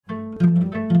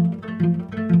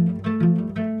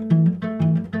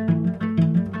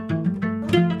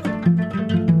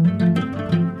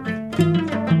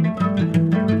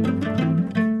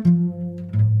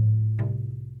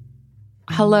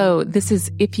Hello, this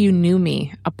is If You Knew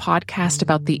Me, a podcast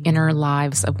about the inner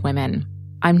lives of women.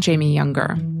 I'm Jamie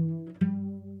Younger.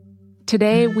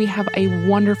 Today, we have a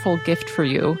wonderful gift for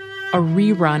you, a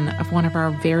rerun of one of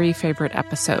our very favorite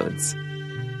episodes.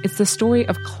 It's the story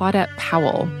of Claudette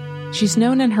Powell. She's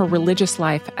known in her religious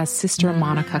life as Sister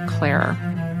Monica Clare.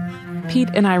 Pete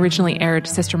and I originally aired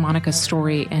Sister Monica's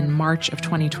story in March of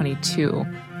 2022.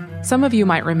 Some of you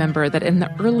might remember that in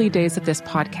the early days of this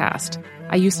podcast,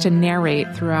 I used to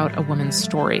narrate throughout a woman's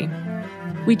story.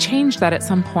 We changed that at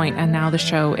some point, and now the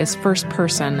show is first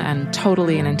person and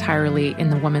totally and entirely in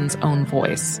the woman's own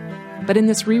voice. But in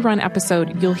this rerun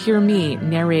episode, you'll hear me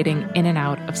narrating in and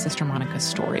out of Sister Monica's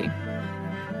story.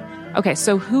 Okay,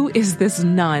 so who is this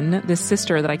nun, this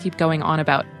sister that I keep going on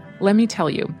about? Let me tell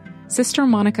you. Sister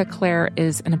Monica Clare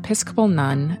is an Episcopal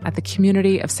nun at the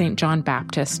community of St. John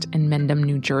Baptist in Mendham,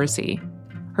 New Jersey.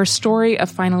 Her story of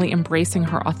finally embracing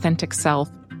her authentic self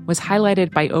was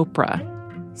highlighted by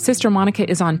Oprah. Sister Monica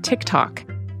is on TikTok.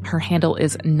 Her handle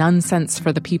is Nonsense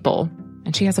for the People,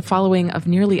 and she has a following of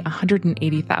nearly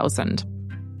 180,000.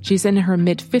 She's in her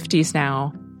mid-50s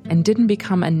now and didn't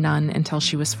become a nun until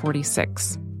she was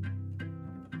 46.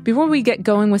 Before we get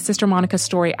going with Sister Monica's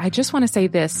story, I just want to say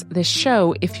this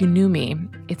show, If You Knew Me,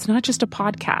 it's not just a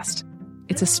podcast.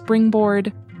 It's a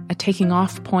springboard, a taking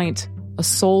off point, a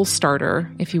soul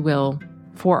starter, if you will,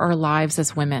 for our lives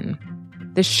as women.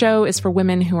 This show is for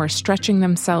women who are stretching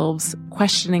themselves,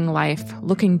 questioning life,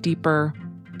 looking deeper,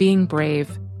 being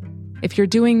brave. If you're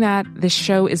doing that, this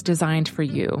show is designed for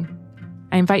you.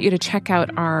 I invite you to check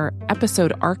out our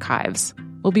episode archives.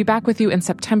 We'll be back with you in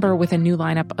September with a new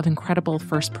lineup of incredible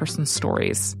first-person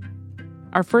stories.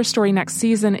 Our first story next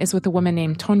season is with a woman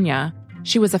named Tonya.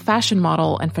 She was a fashion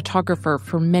model and photographer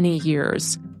for many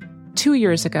years. 2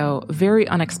 years ago, very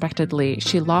unexpectedly,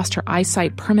 she lost her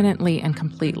eyesight permanently and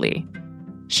completely.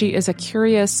 She is a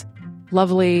curious,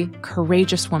 lovely,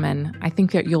 courageous woman. I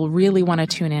think that you'll really want to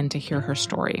tune in to hear her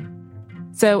story.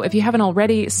 So if you haven't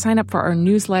already, sign up for our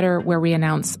newsletter where we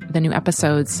announce the new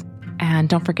episodes. And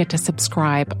don't forget to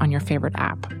subscribe on your favorite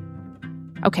app.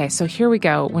 Okay, so here we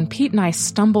go. When Pete and I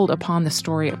stumbled upon the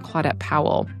story of Claudette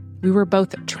Powell, we were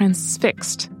both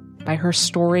transfixed by her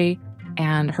story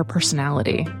and her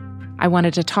personality. I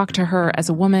wanted to talk to her as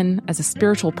a woman, as a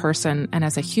spiritual person, and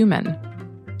as a human.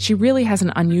 She really has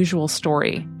an unusual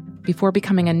story. Before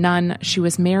becoming a nun, she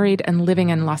was married and living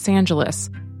in Los Angeles,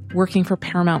 working for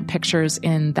Paramount Pictures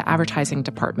in the advertising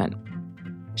department.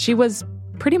 She was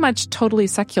pretty much totally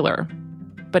secular,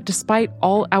 but despite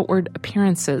all outward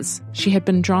appearances, she had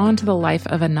been drawn to the life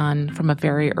of a nun from a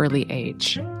very early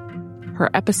age. Her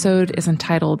episode is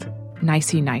entitled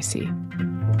Nicey, Nicey.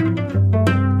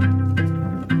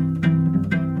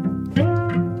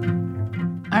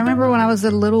 I remember when I was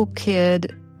a little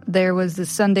kid, there was the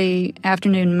Sunday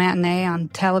afternoon matinee on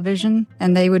television,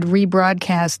 and they would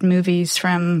rebroadcast movies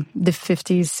from the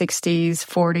 50s, 60s,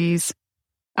 40s.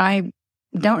 I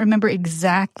don't remember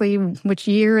exactly which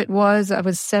year it was. I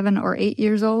was 7 or 8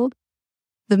 years old.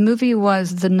 The movie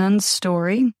was The Nun's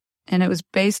Story, and it was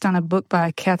based on a book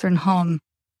by Catherine Holm.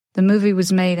 The movie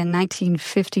was made in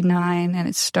 1959, and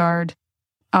it starred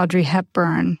Audrey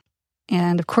Hepburn.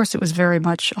 And, of course, it was very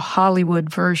much a Hollywood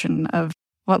version of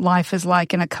what life is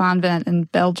like in a convent in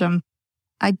Belgium.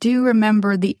 I do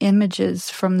remember the images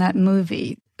from that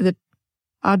movie.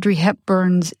 Audrey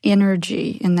Hepburn's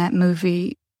energy in that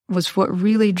movie was what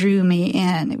really drew me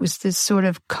in. It was this sort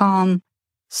of calm,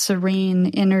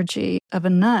 serene energy of a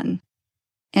nun.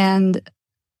 And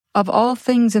of all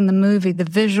things in the movie, the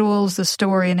visuals, the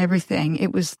story, and everything,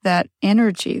 it was that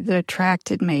energy that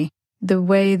attracted me. The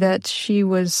way that she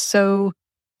was so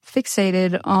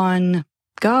fixated on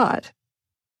God.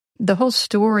 The whole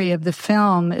story of the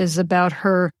film is about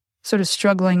her sort of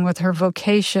struggling with her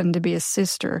vocation to be a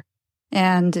sister.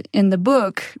 And in the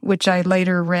book, which I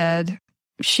later read,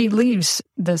 she leaves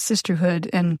the sisterhood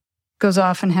and goes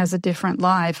off and has a different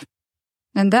life.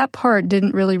 And that part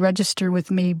didn't really register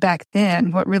with me back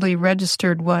then. What really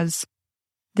registered was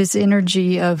this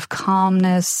energy of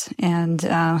calmness and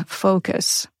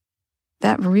focus.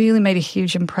 That really made a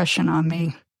huge impression on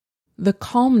me. The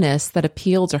calmness that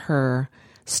appealed to her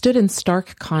stood in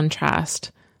stark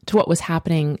contrast to what was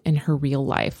happening in her real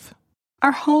life.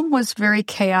 Our home was very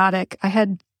chaotic. I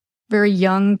had very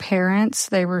young parents.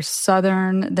 They were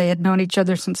Southern. They had known each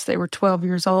other since they were 12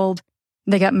 years old.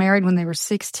 They got married when they were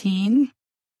 16.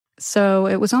 So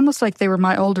it was almost like they were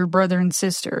my older brother and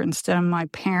sister instead of my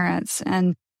parents.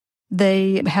 And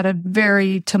they had a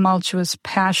very tumultuous,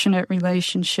 passionate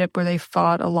relationship where they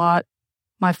fought a lot.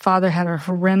 My father had a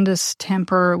horrendous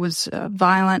temper, was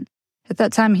violent. At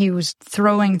that time, he was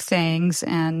throwing things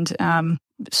and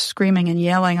screaming and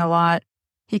yelling a lot.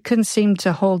 He couldn't seem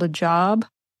to hold a job.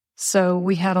 So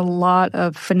we had a lot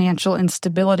of financial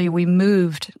instability. We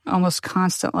moved almost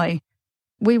constantly.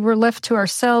 We were left to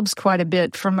ourselves quite a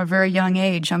bit from a very young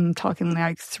age. I'm talking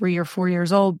like 3 or 4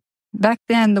 years old. Back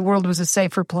then, the world was a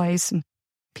safer place, and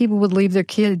people would leave their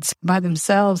kids by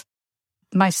themselves.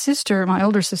 My sister, my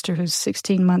older sister, who's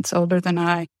 16 months older than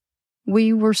I,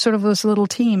 we were sort of this little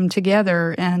team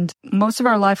together, and most of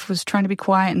our life was trying to be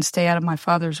quiet and stay out of my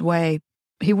father's way.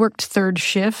 He worked third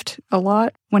shift a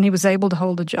lot. When he was able to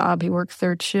hold a job, he worked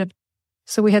third shift.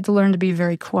 So we had to learn to be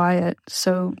very quiet.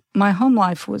 So my home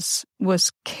life was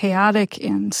chaotic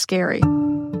and scary.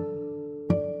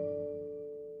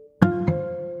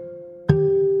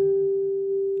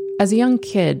 As a young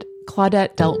kid,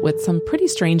 Claudette dealt with some pretty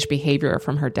strange behavior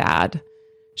from her dad.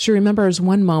 She remembers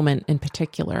one moment in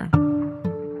particular.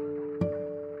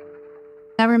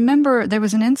 I remember there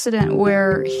was an incident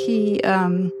where he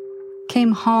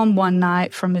came home one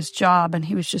night from his job, and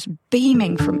he was just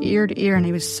beaming from ear to ear, and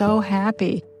he was so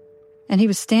happy. And he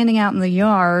was standing out in the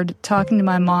yard talking to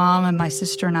my mom and my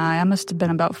sister and I. I must have been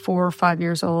about 4 or 5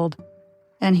 years old.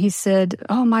 And he said,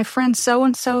 "Oh, my friend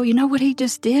so-and-so, you know what he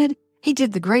just did? He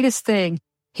did the greatest thing.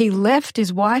 He left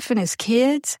his wife and his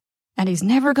kids, and he's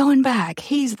never going back.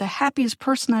 He's the happiest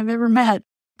person I've ever met."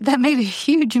 That made a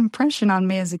huge impression on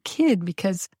me as a kid,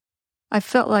 because I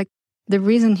felt like the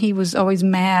reason he was always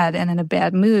mad and in a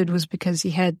bad mood was because he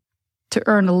had to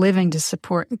earn a living to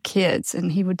support the kids.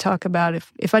 And he would talk about,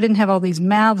 if I didn't have all these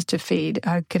mouths to feed,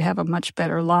 I could have a much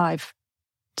better life.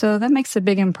 So that makes a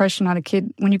big impression on a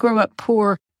kid. When you grow up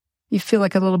poor, you feel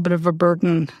like a little bit of a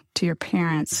burden to your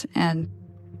parents. And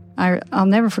I'll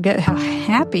never forget how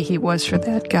happy he was for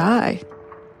that guy.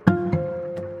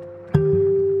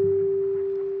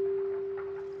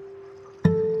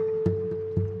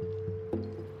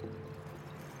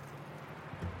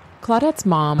 Claudette's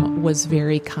mom was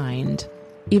very kind,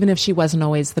 even if she wasn't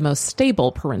always the most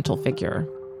stable parental figure.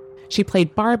 She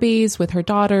played Barbies with her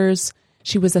daughters.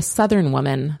 She was a Southern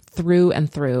woman through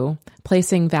and through,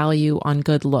 placing value on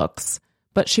good looks.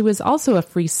 But she was also a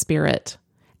free spirit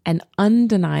and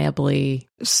undeniably...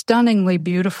 stunningly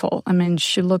beautiful. I mean,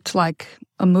 she looked like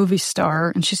a movie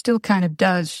star, and she still kind of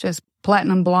does. She has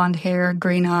platinum blonde hair,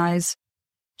 green eyes.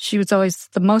 She was always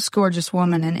the most gorgeous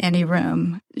woman in any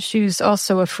room. She was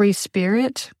also a free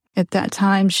spirit. At that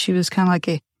time, she was kind of like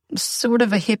a sort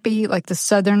of a hippie, like the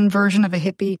Southern version of a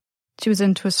hippie. She was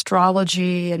into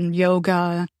astrology and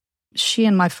yoga. She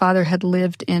and my father had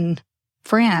lived in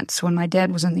France when my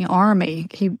dad was in the Army.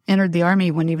 He entered the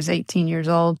Army when he was 18 years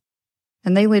old.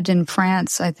 And they lived in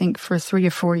France, I think, for 3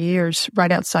 or 4 years,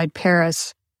 right outside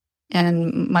Paris.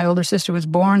 And my older sister was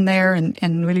born there, and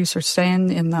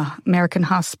Neuilly-sur-Seine in the American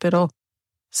hospital.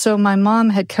 So my mom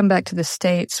had come back to the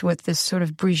States with this sort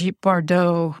of Brigitte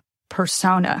Bardot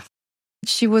persona.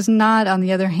 She was not, on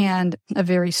the other hand, a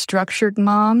very structured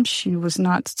mom. She was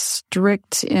not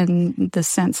strict in the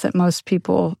sense that most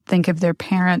people think of their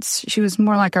parents. She was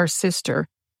more like our sister.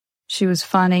 She was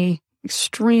funny,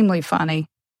 extremely funny,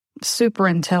 super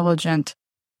intelligent,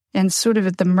 and sort of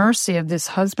at the mercy of this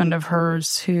husband of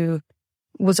hers who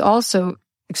was also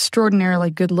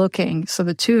extraordinarily good looking. So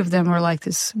the two of them were like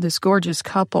this gorgeous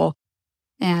couple.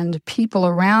 And people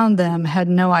around them had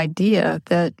no idea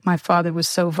that my father was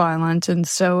so violent and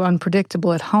so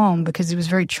unpredictable at home, because he was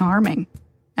very charming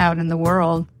out in the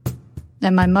world.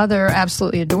 And my mother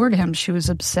absolutely adored him. She was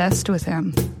obsessed with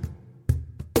him.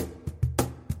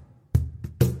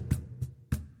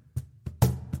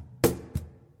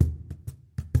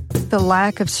 The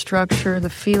lack of structure, the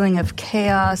feeling of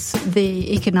chaos,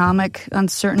 the economic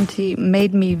uncertainty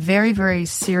made me very, very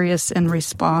serious and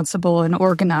responsible and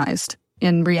organized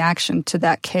in reaction to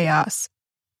that chaos.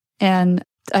 And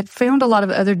I found a lot of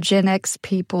other Gen X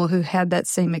people who had that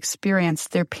same experience.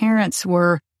 Their parents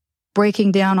were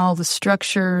breaking down all the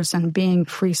structures and being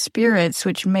free spirits,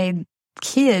 which made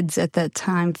kids at that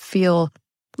time feel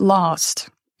lost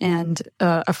and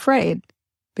afraid.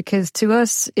 Because to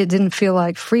us, it didn't feel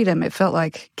like freedom. It felt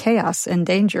like chaos and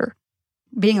danger.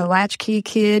 Being a latchkey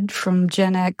kid from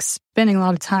Gen X, spending a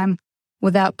lot of time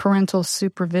without parental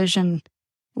supervision,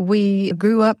 we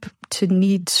grew up to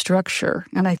need structure.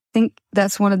 And I think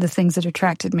that's one of the things that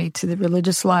attracted me to the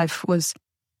religious life was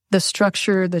the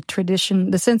structure, the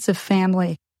tradition, the sense of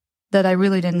family that I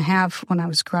really didn't have when I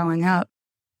was growing up.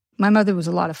 My mother was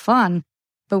a lot of fun,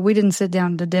 but we didn't sit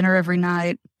down to dinner every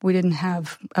night. We didn't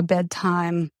have a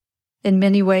bedtime. In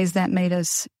many ways, that made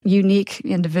us unique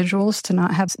individuals to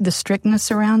not have the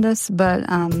strictness around us, but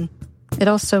it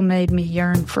also made me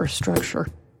yearn for structure.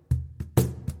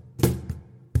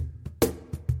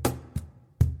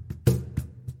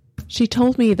 She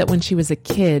told me that when she was a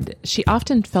kid, she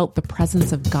often felt the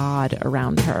presence of God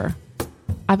around her.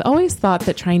 I've always thought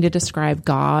that trying to describe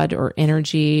God or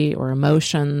energy or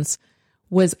emotions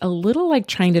was a little like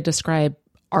trying to describe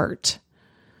art.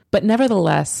 But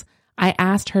nevertheless, I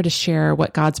asked her to share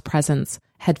what God's presence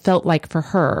had felt like for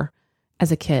her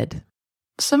as a kid.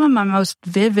 Some of my most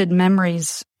vivid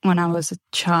memories when I was a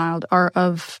child are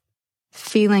of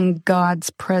feeling God's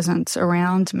presence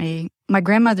around me. My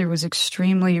grandmother was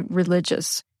extremely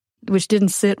religious, which didn't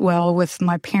sit well with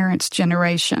my parents'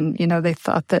 generation. You know, they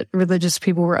thought that religious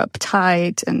people were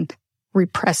uptight and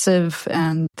repressive,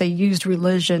 and they used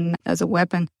religion as a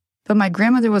weapon. But my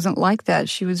grandmother wasn't like that.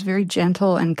 She was very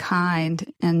gentle and kind.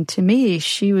 And to me,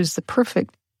 she was the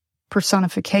perfect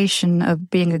personification of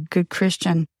being a good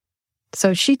Christian.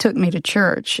 So she took me to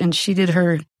church, and she did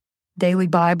her daily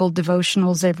Bible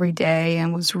devotionals every day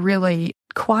and was really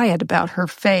quiet about her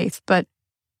faith. But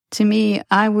to me,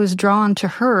 I was drawn to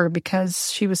her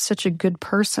because she was such a good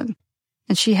person.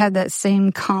 And she had that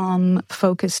same calm,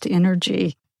 focused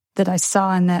energy that I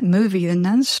saw in that movie, The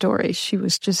Nun Story. She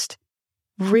was just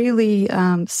really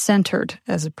centered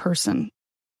as a person.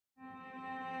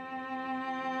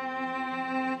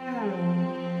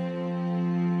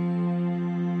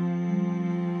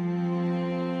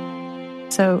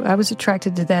 So I was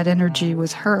attracted to that energy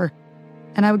with her.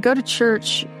 And I would go to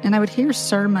church and I would hear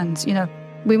sermons. You know,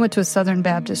 we went to a Southern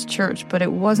Baptist church, but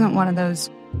it wasn't one of those,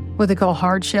 what they call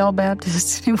hard shell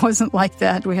Baptists. It wasn't like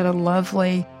that. We had a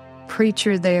lovely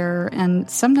preacher there, and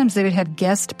sometimes they would have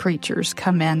guest preachers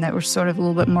come in that were sort of a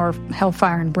little bit more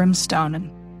hellfire and brimstone,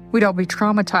 and we'd all be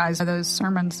traumatized by those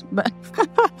sermons.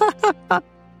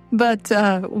 But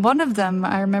one of them,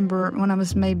 I remember when I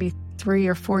was maybe 3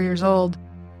 or 4 years old,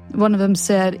 one of them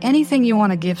said, anything you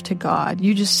want to give to God,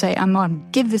 you just say, I'm going to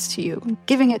give this to you. I'm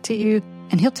giving it to you,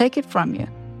 and He'll take it from you.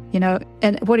 You know,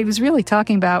 and what he was really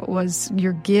talking about was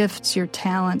your gifts, your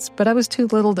talents, but I was too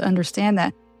little to understand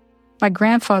that. My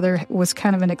grandfather was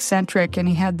kind of an eccentric, and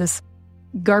he had this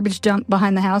garbage dump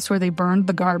behind the house where they burned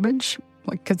the garbage,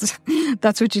 because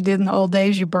that's what you did in the old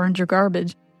days, you burned your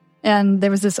garbage. And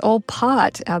there was this old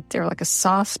pot out there, like a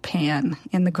saucepan,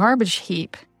 in the garbage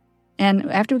heap.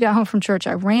 And after we got home from church,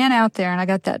 I ran out there and I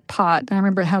got that pot. And I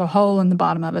remember it had a hole in the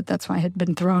bottom of it. That's why it had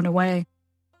been thrown away.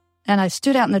 And I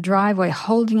stood out in the driveway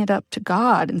holding it up to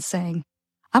God and saying,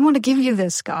 I want to give you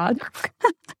this, God.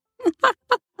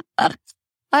 I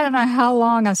don't know how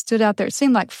long I stood out there. It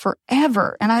seemed like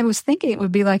forever. And I was thinking it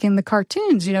would be like in the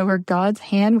cartoons, you know, where God's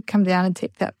hand would come down and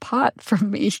take that pot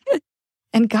from me.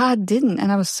 And God didn't.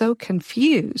 And I was so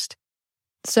confused.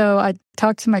 So I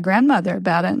talked to my grandmother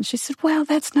about it, and she said, well,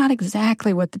 that's not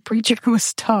exactly what the preacher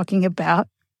was talking about,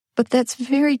 but that's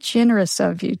very generous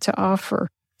of you to offer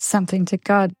something to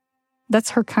God. That's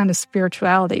her kind of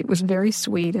spirituality. It was very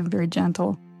sweet and very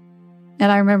gentle.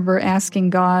 And I remember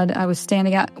asking God, I was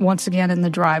standing out once again in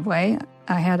the driveway.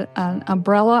 I had an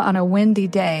umbrella on a windy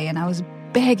day, and I was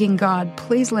begging God,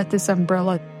 please let this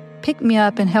umbrella pick me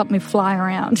up and help me fly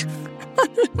around.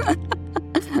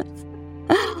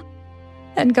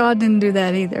 And God didn't do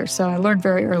that either. So I learned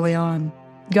very early on,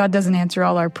 God doesn't answer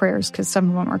all our prayers because some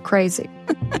of them are crazy.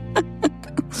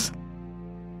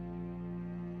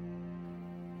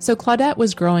 So Claudette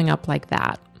was growing up like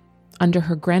that, under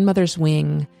her grandmother's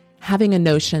wing, having a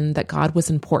notion that God was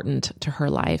important to her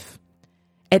life.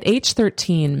 At age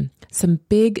 13, some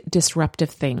big disruptive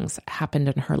things happened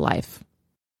in her life.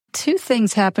 2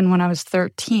 things happened when I was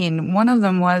 13. One of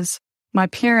them was my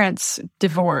parents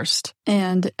divorced,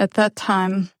 and at that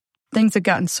time, things had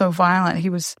gotten so violent. He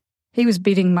was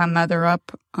beating my mother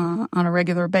up on a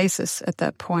regular basis at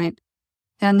that point,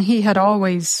 and he had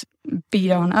always beat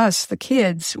on us, the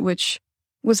kids, which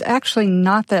was actually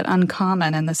not that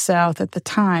uncommon in the South at the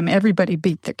time. Everybody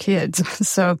beat their kids,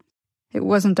 so it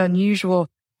wasn't unusual.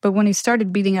 But when he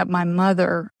started beating up my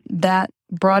mother, that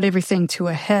brought everything to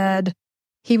a head.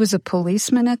 He was a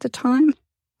policeman at the time,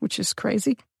 which is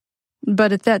crazy.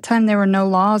 But at that time, there were no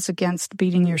laws against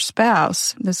beating your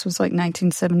spouse. This was like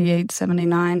 1978,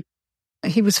 79.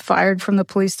 He was fired from the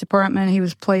police department. He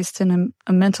was placed in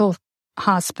a mental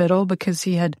hospital because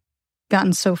he had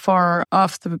gotten so far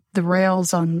off the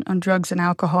rails on drugs and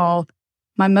alcohol.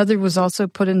 My mother was also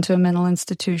put into a mental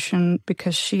institution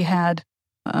because she had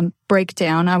a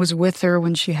breakdown. I was with her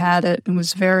when she had it. It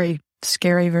was very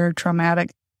scary, very traumatic.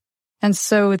 And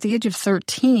so at the age of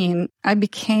 13, I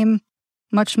became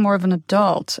much more of an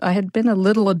adult. I had been a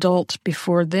little adult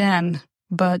before then,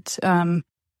 but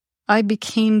I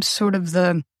became sort of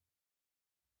the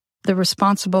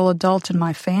responsible adult in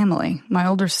my family. My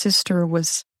older sister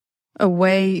was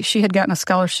away. She had gotten a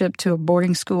scholarship to a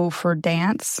boarding school for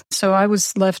dance. So I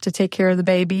was left to take care of the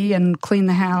baby and clean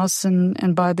the house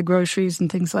and buy the groceries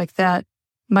and things like that.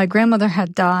 My grandmother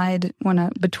had died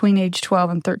between age 12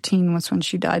 and 13 was when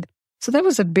she died. So that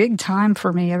was a big time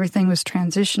for me. Everything was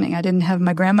transitioning. I didn't have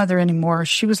my grandmother anymore.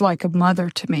 She was like a mother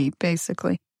to me,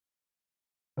 basically.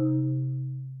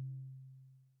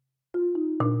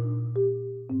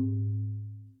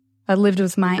 I lived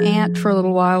with my aunt for a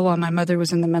little while my mother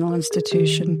was in the mental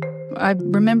institution. I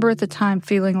remember at the time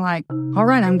feeling like, all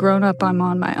right, I'm grown up, I'm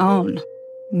on my own.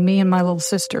 Me and my little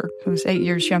sister, who's 8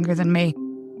 years younger than me,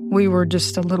 we were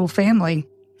just a little family.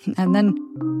 And then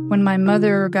when my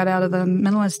mother got out of the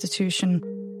mental institution,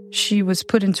 she was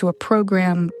put into a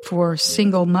program for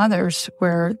single mothers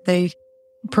where they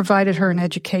provided her an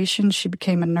education. She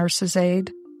became a nurse's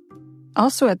aide.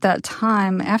 Also at that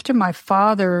time, after my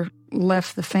father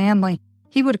left the family,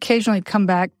 he would occasionally come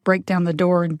back, break down the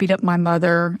door, and beat up my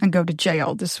mother and go to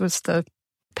jail. This was the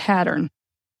pattern.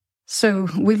 So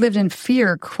we lived in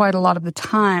fear quite a lot of the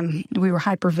time. We were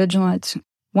hypervigilant,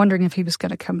 wondering if he was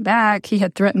going to come back. He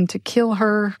had threatened to kill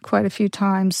her quite a few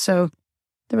times, so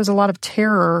there was a lot of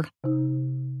terror.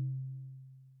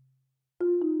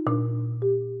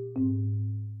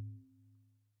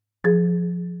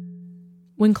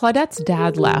 When Claudette's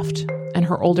dad left and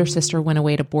her older sister went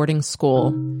away to boarding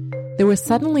school, there was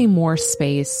suddenly more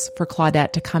space for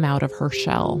Claudette to come out of her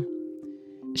shell.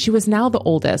 She was now the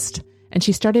oldest, and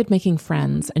she started making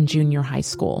friends in junior high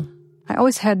school. I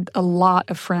always had a lot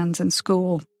of friends in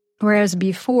school, whereas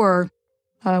before,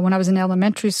 when I was in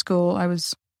elementary school, I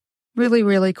was really,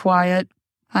 really quiet.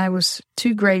 I was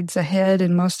 2 grades ahead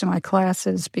in most of my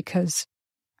classes because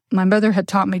my mother had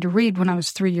taught me to read when I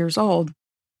was 3 years old.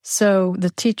 So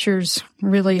the teachers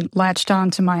really latched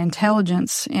on to my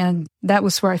intelligence, and that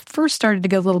was where I first started to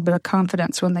get a little bit of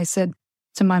confidence when they said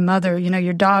to my mother, you know,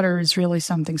 your daughter is really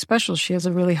something special. She has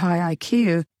a really high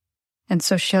IQ, and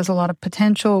so she has a lot of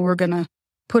potential. We're going to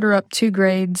put her up 2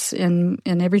 grades in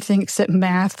everything except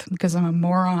math because I'm a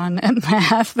moron at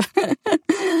math.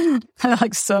 I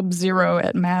like sub-zero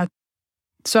at math.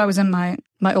 So I was in my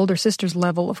older sister's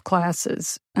level of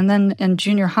classes. And then in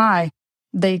junior high,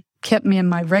 they kept me in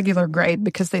my regular grade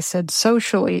because they said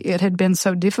socially it had been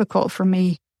so difficult for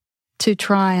me to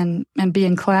try and be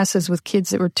in classes with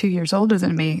kids that were 2 years older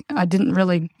than me. I didn't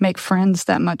really make friends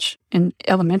that much in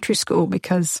elementary school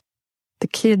because the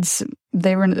kids,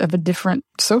 they were of a different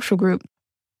social group.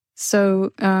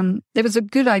 So it was a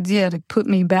good idea to put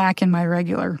me back in my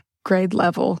regular grade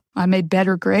level. I made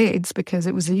better grades because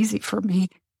it was easy for me.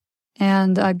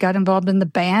 And I got involved in the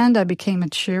band. I became a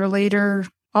cheerleader.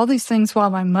 All these things while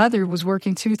my mother was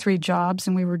working 2-3 jobs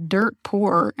and we were dirt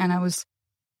poor. And I was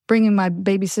bringing my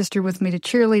baby sister with me to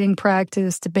cheerleading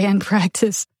practice, to band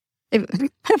practice. It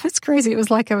was crazy. It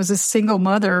was like I was a single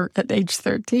mother at age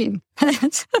 13.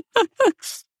 And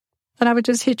I would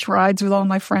just hitch rides with all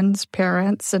my friends'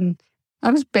 parents. And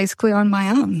I was basically on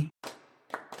my own.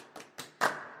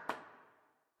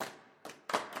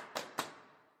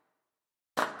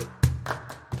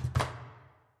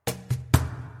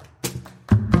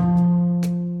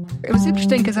 It was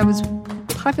interesting because I was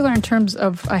popular in terms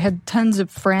of I had tons of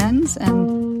friends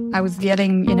and I was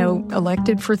getting,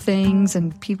 elected for things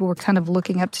and people were kind of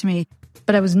looking up to me,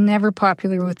 but I was never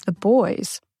popular with the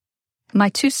boys. My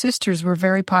 2 sisters were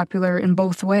very popular in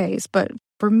both ways, but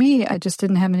for me, I just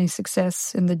didn't have any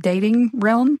success in the dating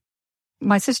realm.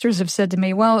 My sisters have said to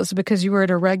me, well, it's because you were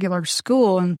at a regular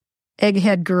school and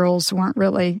egghead girls weren't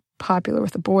really popular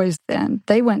with the boys then.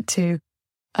 They went to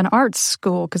an arts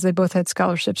school because they both had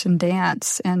scholarships in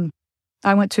dance. And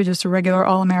I went to just a regular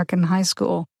all-American high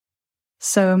school.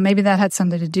 So maybe that had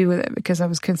something to do with it because I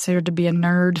was considered to be a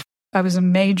nerd. I was a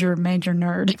major, major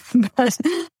nerd.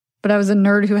 But I was a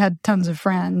nerd who had tons of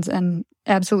friends and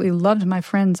absolutely loved my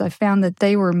friends. I found that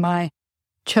they were my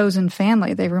chosen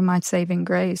family. They were my saving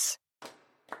grace.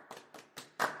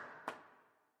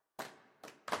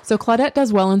 So Claudette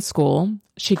does well in school.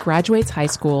 She graduates high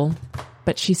school,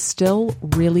 but she's still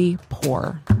really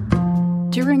poor.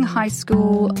 During high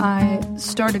school, I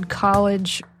started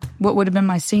college, what would have been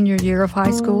my senior year of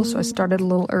high school, so I started a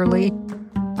little early.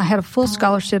 I had a full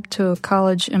scholarship to a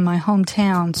college in my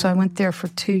hometown, so I went there for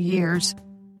 2 years.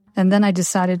 And then I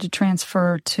decided to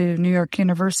transfer to New York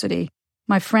University.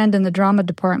 My friend in the drama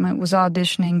department was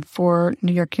auditioning for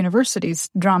New York University's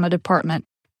drama department,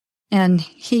 and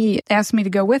he asked me to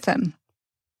go with him.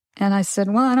 And I said,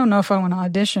 well, I don't know if I want to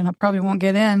audition. I probably won't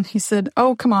get in. He said,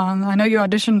 oh, come on. I know you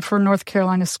auditioned for North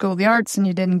Carolina School of the Arts and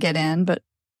you didn't get in, but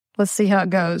let's see how it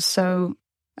goes. So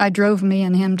I drove me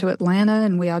and him to Atlanta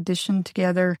and we auditioned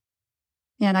together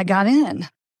and I got in.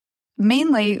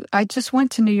 Mainly, I just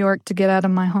went to New York to get out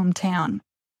of my hometown.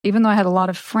 Even though I had a lot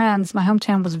of friends, my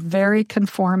hometown was very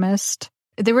conformist.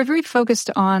 They were very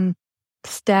focused on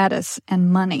status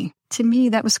and money. To me,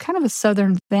 that was kind of a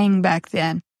Southern thing back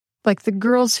then. Like the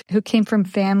girls who came from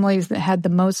families that had the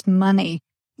most money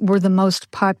were the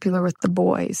most popular with the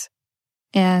boys.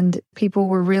 And people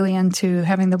were really into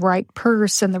having the right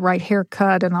purse and the right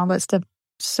haircut and all that stuff.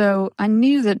 So I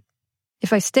knew that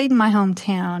if I stayed in my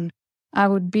hometown, I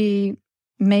would be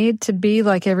made to be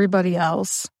like everybody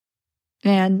else.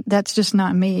 And that's just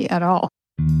not me at all.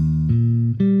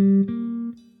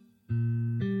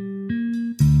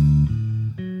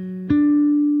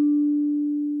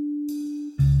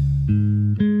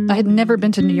 I had never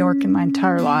been to New York in my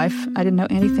entire life. I didn't know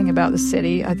anything about the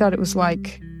city. I thought it was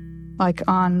like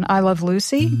on I Love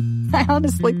Lucy. I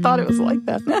honestly thought it was like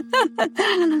that.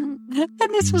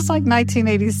 And this was like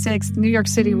 1986. New York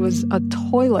City was a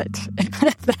toilet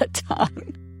at that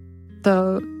time.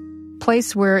 The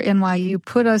place where NYU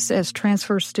put us as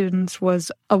transfer students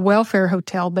was a welfare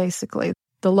hotel, basically.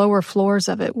 The lower floors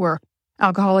of it were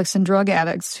alcoholics and drug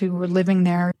addicts who were living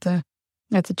there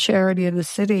at the charity of the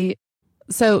city.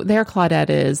 So there Claudette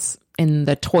is in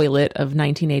the toilet of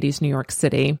 1980s New York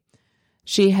City.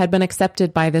 She had been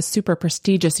accepted by this super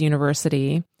prestigious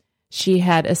university. She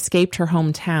had escaped her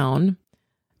hometown.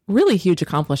 Really huge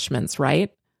accomplishments,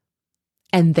 right?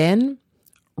 And then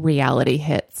reality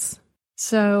hits.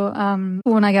 So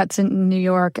when I got to New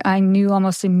York, I knew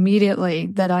almost immediately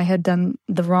that I had done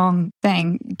the wrong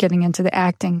thing getting into the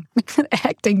acting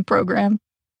program.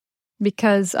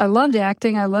 Because I loved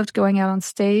acting. I loved going out on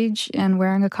stage and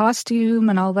wearing a costume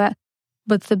and all that.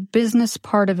 But the business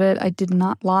part of it, I did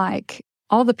not like.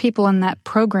 All the people in that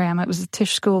program, it was the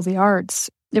Tisch School of the Arts.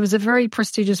 It was a very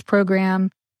prestigious program.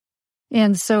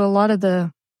 And so a lot of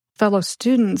the fellow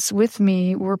students with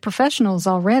me were professionals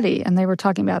already. And they were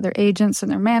talking about their agents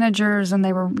and their managers. And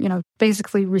they were,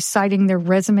 basically reciting their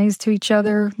resumes to each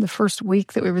other the first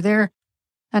week that we were there.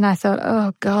 And I thought,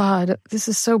 oh God, this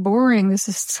is so boring. This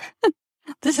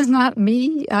is not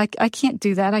me. I can't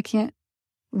do that. I can't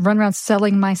run around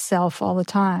selling myself all the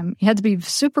time. You had to be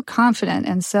super confident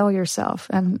and sell yourself.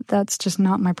 And that's just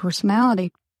not my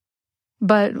personality.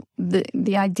 But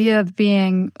the idea of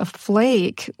being a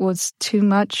flake was too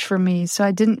much for me. So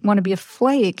I didn't want to be a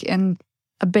flake and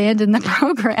abandon the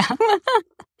program.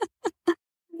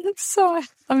 So,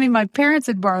 my parents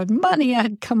had borrowed money. I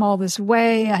had come all this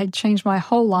way. I had changed my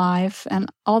whole life. And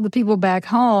all the people back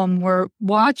home were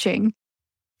watching.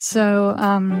 So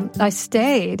I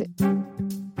stayed.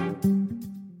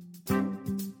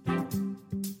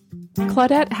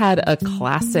 Claudette had a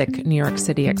classic New York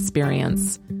City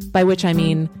experience, by which I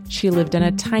mean she lived in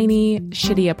a tiny,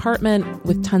 shitty apartment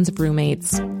with tons of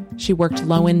roommates. She worked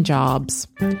low-end jobs.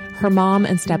 Her mom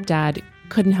and stepdad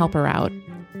couldn't help her out,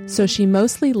 so she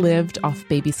mostly lived off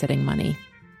babysitting money.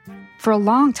 For a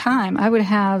long time, I would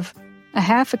have a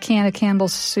half a can of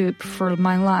Campbell's soup for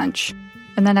my lunch,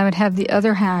 and then I would have the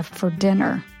other half for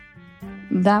dinner.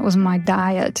 That was my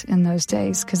diet in those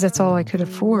days, because that's all I could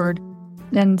afford.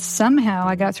 And somehow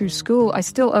I got through school. I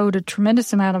still owed a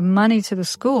tremendous amount of money to the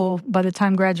school by the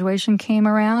time graduation came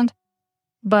around.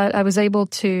 But I was able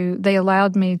to, they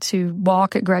allowed me to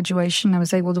walk at graduation. I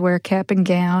was able to wear a cap and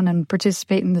gown and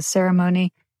participate in the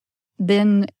ceremony.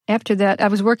 Then after that, I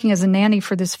was working as a nanny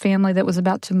for this family that was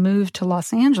about to move to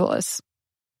Los Angeles.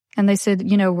 And they said,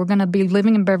 we're going to be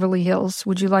living in Beverly Hills.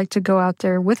 Would you like to go out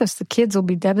there with us? The kids will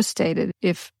be devastated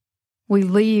if we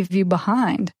leave you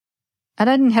behind. And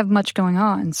I didn't have much going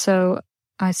on. So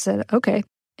I said, okay.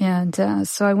 And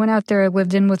so I went out there. I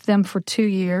lived in with them for 2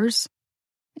 years.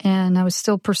 And I was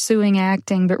still pursuing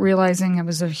acting, but realizing I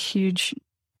was a huge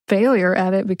failure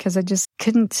at it because I just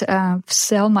couldn't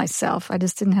sell myself. I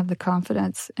just didn't have the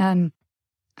confidence. And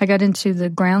I got into the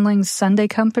Groundlings Sunday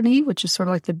Company, which is sort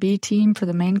of like the B team for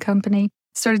the main company.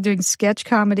 Started doing sketch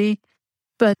comedy,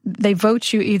 but they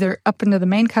vote you either up into the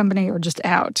main company or just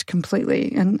out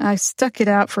completely. And I stuck it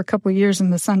out for a couple of years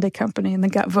in the Sunday Company and then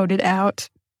got voted out.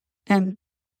 And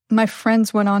my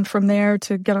friends went on from there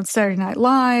to get on Saturday Night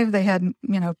Live. They had,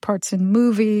 parts in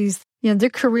movies. Their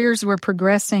careers were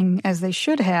progressing as they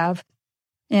should have.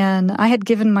 And I had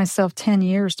given myself 10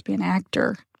 years to be an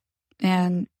actor.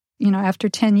 And, after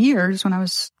 10 years, when I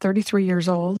was 33 years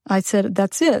old, I said,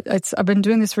 that's it. I've been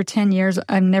doing this for 10 years.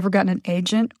 I've never gotten an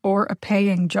agent or a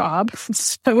paying job.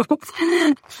 So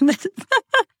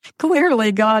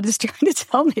clearly God is trying to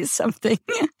tell me something.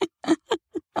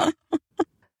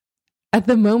 At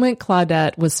the moment,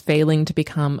 Claudette was failing to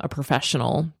become a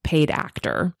professional paid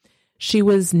actor. She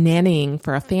was nannying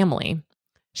for a family.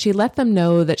 She let them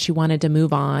know that she wanted to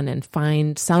move on and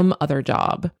find some other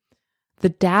job. The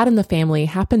dad in the family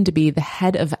happened to be the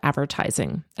head of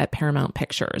advertising at Paramount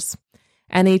Pictures,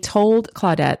 and he told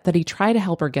Claudette that he tried to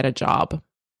help her get a job.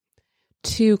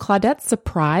 To Claudette's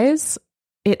surprise,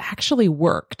 it actually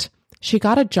worked. She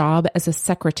got a job as a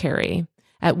secretary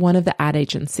at one of the ad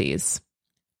agencies.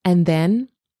 And then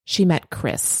she met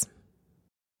Chris.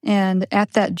 And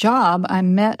at that job, I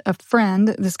met a friend,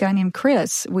 this guy named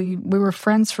Chris. We were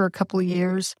friends for a couple of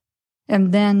years,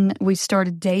 and then we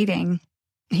started dating.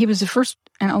 He was the first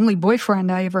and only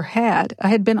boyfriend I ever had. I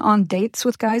had been on dates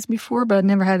with guys before, but I'd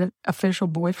never had an official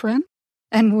boyfriend.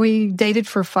 And we dated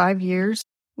for 5 years.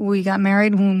 We got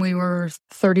married when we were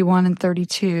 31 and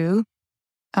 32.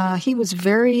 He was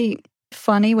very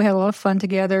funny. We had a lot of fun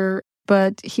together,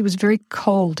 but he was very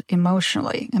cold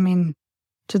emotionally. I mean,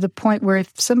 to the point where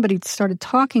if somebody started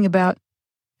talking about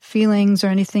feelings or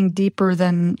anything deeper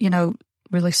than,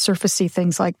 really surfacey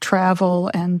things like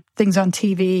travel and things on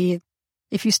TV,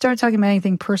 if you started talking about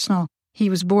anything personal, he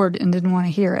was bored and didn't want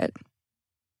to hear it.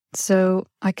 So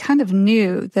I kind of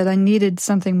knew that I needed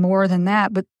something more than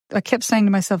that, but I kept saying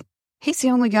to myself, he's the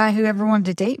only guy who ever wanted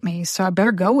to date me, so I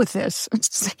better go with this and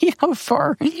see how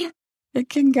far it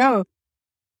can go.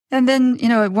 And then,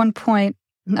 at one point,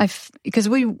 because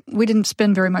we didn't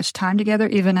spend very much time together,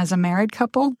 even as a married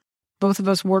couple. Both of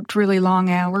us worked really long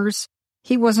hours.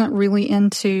 He wasn't really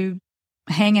into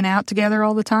hanging out together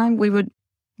all the time. We would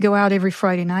go out every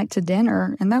Friday night to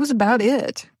dinner, and that was about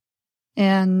it.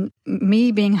 And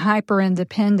me being hyper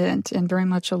independent and very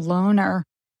much a loner,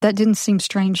 that didn't seem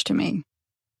strange to me.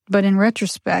 But in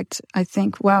retrospect, I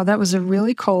think, wow, that was a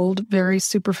really cold, very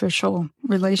superficial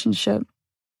relationship.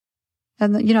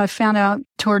 And, I found out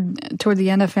toward the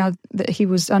end, I found that he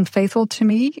was unfaithful to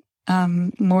me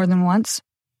more than once.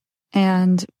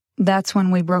 And that's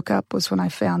when we broke up, was when I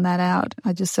found that out.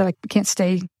 I just said, I can't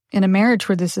stay in a marriage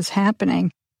where this is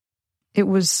happening. It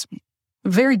was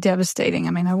very devastating.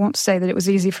 I mean, I won't say that it was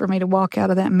easy for me to walk out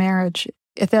of that marriage.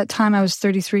 At that time, I was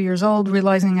 33 years old,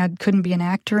 realizing I couldn't be an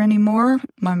actor anymore.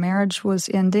 My marriage was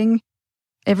ending.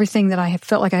 Everything that I had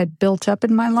felt like I had built up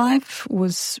in my life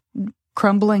was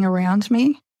crumbling around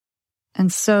me.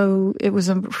 And so it was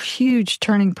a huge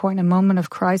turning point, a moment of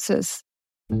crisis.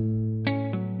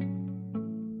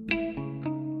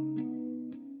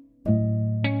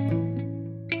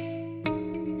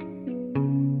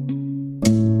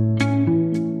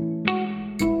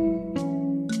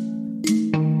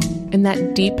 In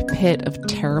that deep pit of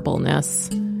terribleness,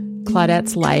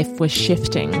 Claudette's life was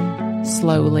shifting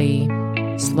slowly,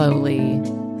 slowly,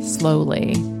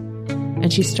 slowly.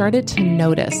 And she started to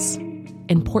notice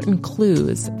important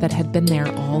clues that had been there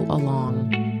all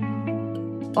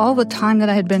along. All the time that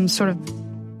I had been sort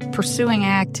of pursuing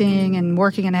acting and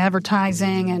working in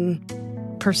advertising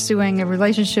and pursuing a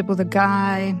relationship with a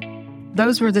guy,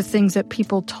 those were the things that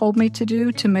people told me to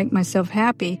do to make myself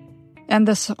happy. And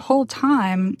this whole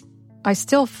time, I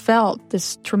still felt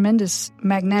this tremendous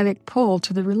magnetic pull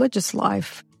to the religious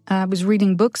life. I was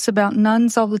reading books about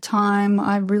nuns all the time.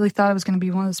 I really thought I was going to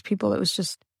be one of those people that was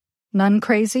just nun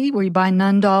crazy, where you buy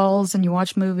nun dolls and you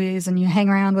watch movies and you hang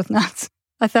around with nuns.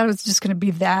 I thought it was just going to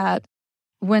be that.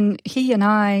 When he and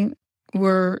I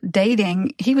were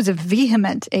dating, he was a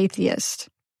vehement atheist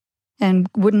and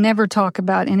would never talk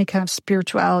about any kind of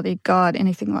spirituality, God,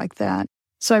 anything like that.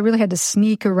 So I really had to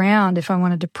sneak around if I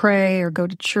wanted to pray or go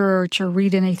to church or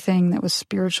read anything that was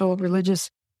spiritual,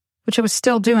 religious, which I was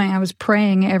still doing. I was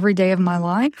praying every day of my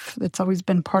life. It's always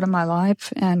been part of my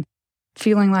life, and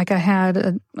feeling like I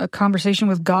had a conversation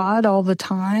with God all the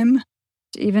time.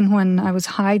 Even when I was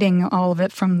hiding all of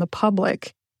it from the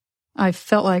public, I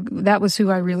felt like that was who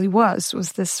I really was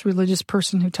this religious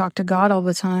person who talked to God all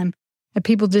the time. And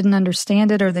people didn't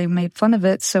understand it or they made fun of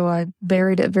it, so I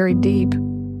buried it very deep.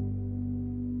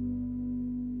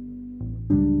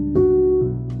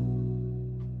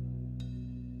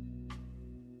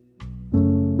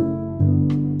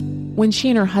 When she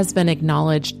and her husband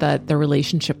acknowledged that the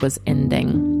relationship was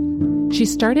ending, she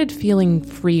started feeling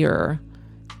freer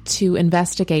to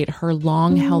investigate her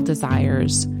long-held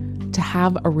desires to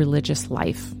have a religious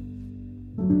life.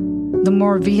 The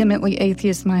more vehemently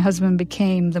atheist my husband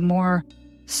became, the more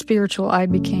spiritual I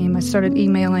became. I started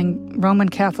emailing Roman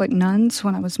Catholic nuns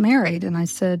when I was married, and I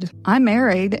said, I'm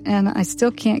married, and I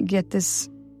still can't get this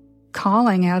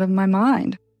calling out of my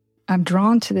mind. I'm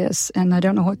drawn to this, and I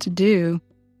don't know what to do.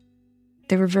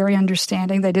 They were very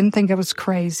understanding. They didn't think I was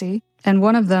crazy. And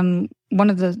one of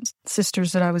the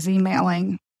sisters that I was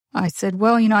emailing, I said,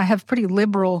 well, I have pretty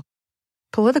liberal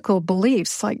political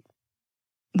beliefs. Like,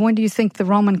 when do you think the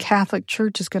Roman Catholic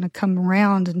Church is going to come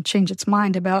around and change its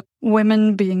mind about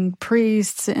women being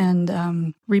priests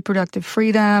and reproductive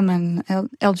freedom and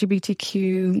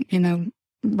LGBTQ,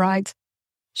 rights?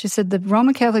 She said the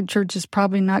Roman Catholic Church is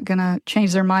probably not going to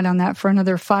change their mind on that for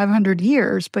another 500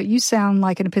 years, but you sound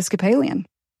like an Episcopalian.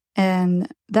 And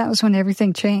that was when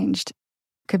everything changed.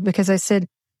 Because I said,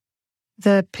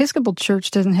 the Episcopal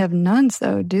Church doesn't have nuns,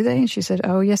 though, do they? And she said,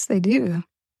 oh, yes, they do.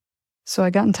 So I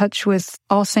got in touch with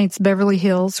All Saints Beverly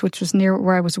Hills, which was near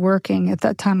where I was working. At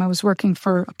that time, I was working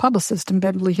for a publicist in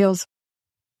Beverly Hills.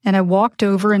 And I walked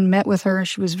over and met with her.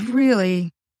 She was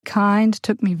really kind,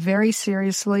 took me very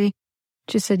seriously.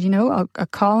 She said, a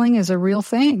calling is a real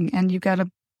thing, and you've got to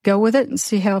go with it and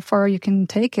see how far you can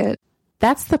take it.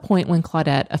 That's the point when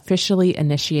Claudette officially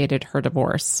initiated her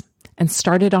divorce and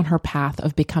started on her path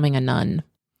of becoming a nun.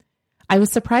 I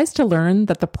was surprised to learn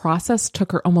that the process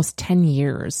took her almost 10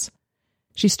 years.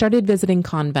 She started visiting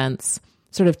convents,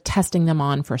 sort of testing them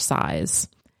on for size.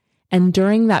 And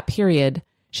during that period,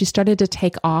 she started to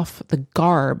take off the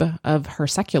garb of her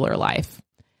secular life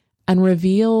and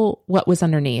reveal what was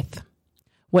underneath,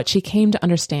 what she came to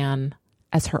understand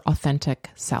as her authentic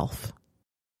self.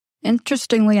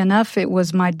 Interestingly enough, it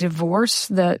was my divorce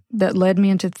that led me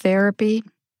into therapy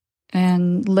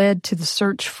and led to the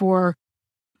search for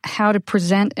how to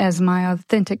present as my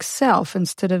authentic self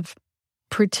instead of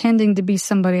pretending to be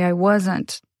somebody I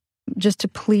wasn't, just to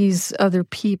please other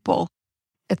people.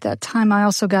 At that time, I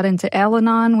also got into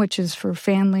Al-Anon, which is for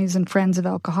families and friends of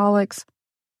alcoholics.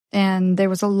 And there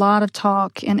was a lot of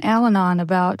talk in Al-Anon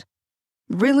about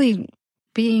really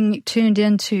being tuned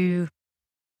into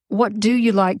what do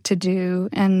you like to do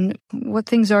and what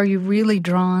things are you really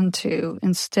drawn to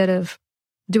instead of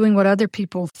doing what other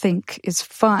people think is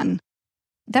fun.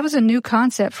 That was a new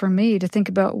concept for me to think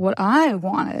about what I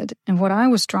wanted and what I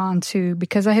was drawn to,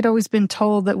 because I had always been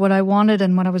told that what I wanted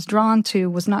and what I was drawn to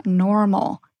was not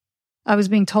normal. I was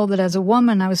being told that as a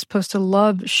woman, I was supposed to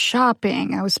love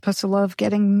shopping. I was supposed to love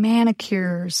getting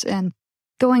manicures and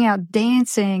going out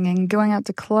dancing and going out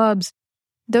to clubs.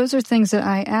 Those are things that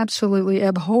I absolutely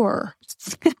abhor.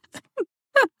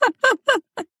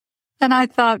 And I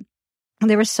thought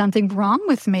there was something wrong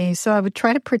with me. So I would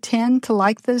try to pretend to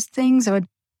like those things. I would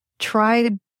try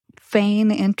to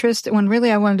feign interest when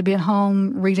really I wanted to be at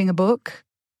home reading a book.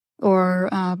 Or,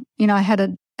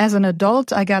 as an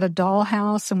adult, I got a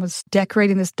dollhouse and was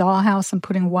decorating this dollhouse and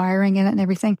putting wiring in it and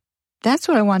everything. That's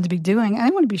what I wanted to be doing. I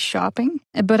didn't want to be shopping.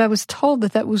 But I was told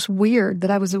that was weird,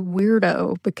 that I was a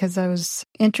weirdo because I was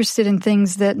interested in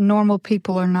things that normal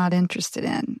people are not interested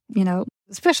in.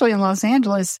 Especially in Los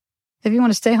Angeles, if you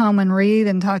want to stay home and read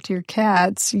and talk to your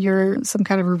cats, you're some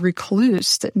kind of a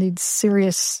recluse that needs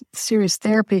serious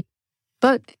therapy.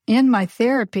 But in my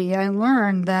therapy, I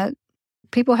learned that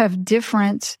people have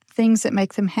different things that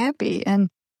make them happy. And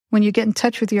when you get in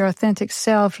touch with your authentic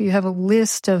self, you have a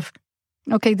list of,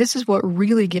 okay, this is what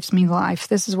really gives me life.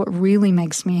 This is what really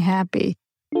makes me happy.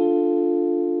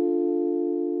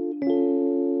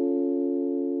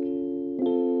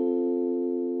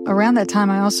 Around that time,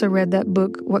 I also read that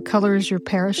book, What Color is Your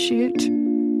Parachute?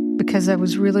 Because I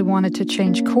was really wanted to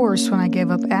change course when I gave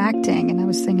up acting. And I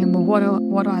was thinking, well,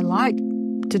 what do I like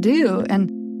to do? And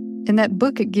in that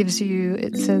book,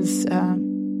 it says,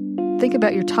 think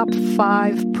about your top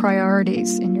 5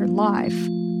 priorities in your life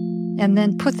and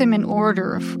then put them in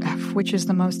order of which is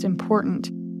the most important.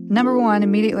 Number 1,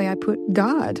 immediately I put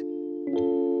God,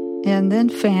 and then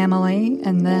family,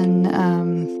 and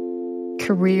then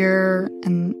career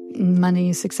and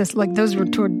money, success. Like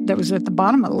that was at the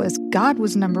bottom of the list. God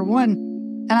was number 1.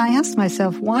 And I asked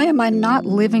myself, why am I not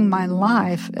living my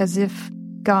life as if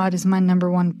God is my number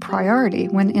 1 priority,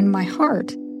 when in my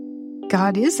heart,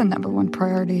 God is the number 1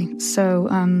 priority? So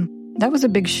that was a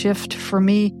big shift for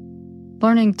me.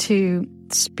 Learning to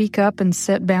speak up and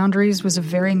set boundaries was a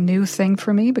very new thing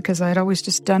for me because I had always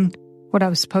just done what I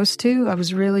was supposed to. I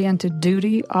was really into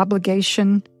duty,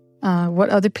 obligation, what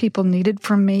other people needed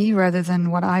from me rather than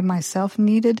what I myself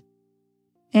needed.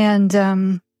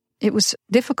 And it was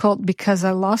difficult because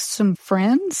I lost some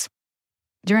friends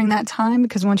during that time,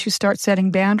 because once you start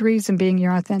setting boundaries and being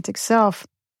your authentic self,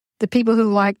 the people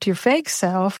who liked your fake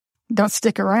self don't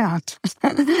stick around.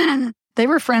 They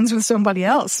were friends with somebody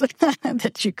else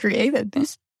that you created.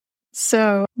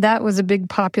 So that was a big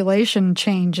population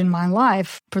change in my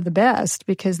life for the best,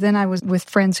 because then I was with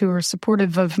friends who were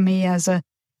supportive of me as a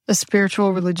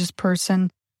spiritual, religious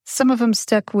person. Some of them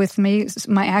stuck with me,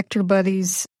 my actor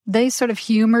buddies. They sort of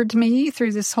humored me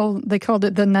through this whole, they called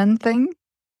it the nun thing.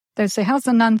 They'd say, how's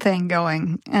the nun thing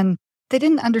going? And they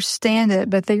didn't understand it,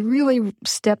 but they really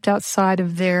stepped outside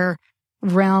of their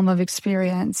realm of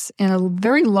experience in a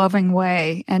very loving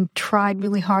way and tried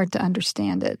really hard to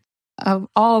understand it. I'll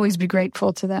always be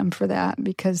grateful to them for that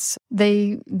because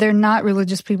they're not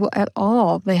religious people at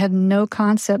all. They had no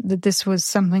concept that this was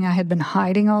something I had been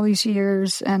hiding all these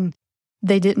years, and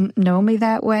they didn't know me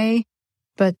that way.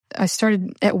 But I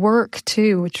started at work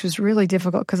too, which was really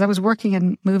difficult because I was working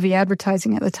in movie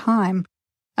advertising at the time,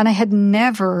 and I had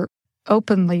never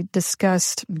openly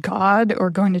discussed God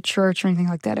or going to church or anything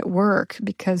like that at work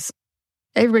because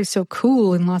everybody's so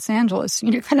cool in Los Angeles.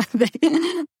 Kind of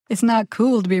thing. It's not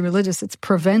cool to be religious. It's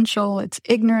provincial. It's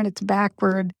ignorant. It's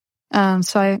backward.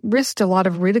 So I risked a lot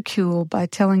of ridicule by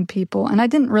telling people, and I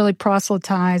didn't really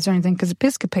proselytize or anything because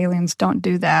Episcopalians don't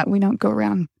do that. We don't go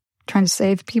around trying to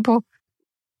save people.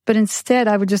 But instead,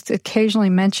 I would just occasionally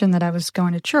mention that I was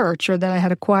going to church or that I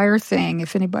had a choir thing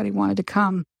if anybody wanted to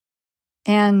come.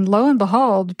 And lo and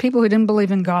behold, people who didn't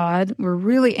believe in God, were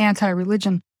really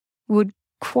anti-religion, would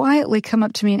quietly come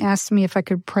up to me and ask me if I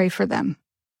could pray for them.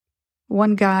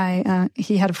 One guy,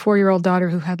 he had a 4-year-old daughter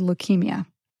who had leukemia.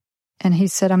 And he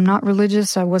said, I'm not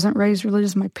religious. I wasn't raised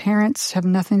religious. My parents have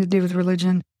nothing to do with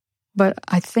religion. But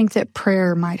I think that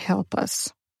prayer might help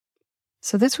us.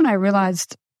 So that's when I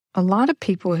realized a lot of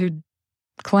people who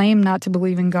claim not to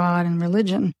believe in God and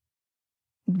religion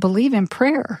believe in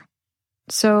prayer.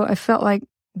 So I felt like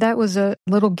that was a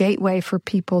little gateway for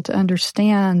people to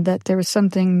understand that there was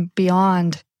something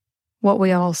beyond what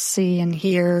we all see and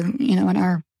hear, in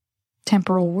our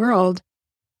temporal world.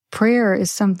 Prayer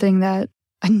is something that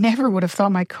I never would have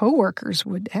thought my coworkers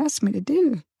would ask me to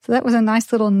do. So that was a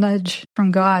nice little nudge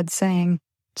from God saying,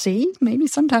 see, maybe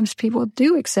sometimes people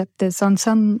do accept this on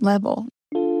some level.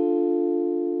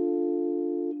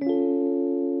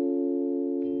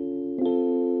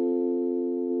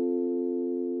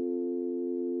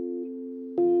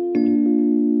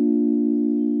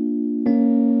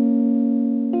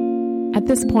 At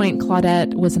this point,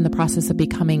 Claudette was in the process of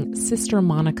becoming Sister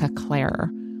Monica Clare,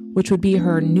 which would be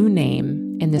her new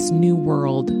name in this new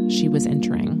world she was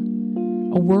entering.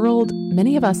 A world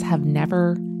many of us have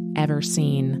never, ever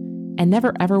seen and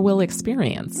never, ever will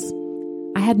experience.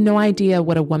 I had no idea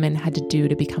what a woman had to do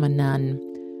to become a nun,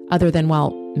 other than,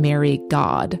 marry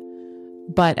God.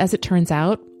 But as it turns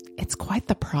out, it's quite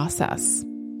the process.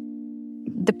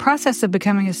 The process of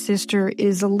becoming a sister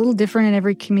is a little different in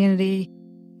every community,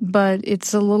 but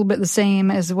it's a little bit the same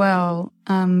as well.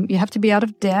 You have to be out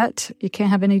of debt. You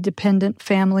can't have any dependent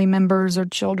family members or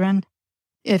children.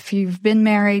 If you've been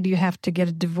married, you have to get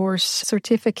a divorce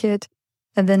certificate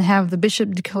and then have the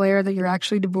bishop declare that you're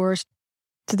actually divorced.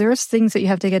 So there's things that you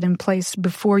have to get in place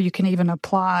before you can even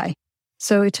apply.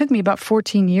 So it took me about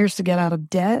 14 years to get out of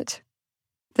debt.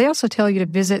 They also tell you to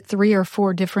visit 3 or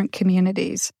 4 different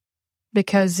communities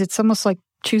because it's almost like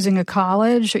choosing a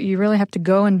college. You really have to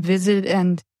go and visit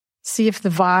and see if the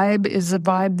vibe is a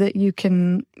vibe that you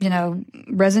can,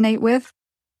 resonate with.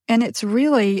 And it's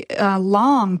really a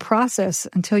long process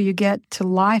until you get to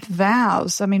life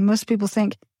vows. I mean, most people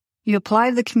think you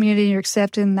apply to the community, you're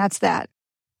accepted, and that's that.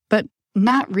 But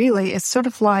not really. It's sort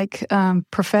of like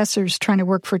professors trying to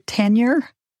work for tenure,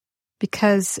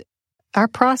 because our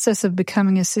process of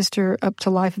becoming a sister up to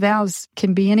life vows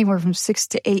can be anywhere from 6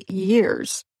 to 8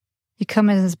 years. You come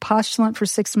in as a postulant for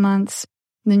 6 months,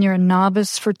 then you're a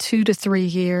novice for 2 to 3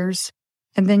 years,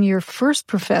 and then you're first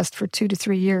professed for 2 to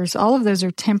 3 years. All of those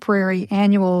are temporary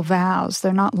annual vows.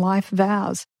 They're not life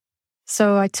vows.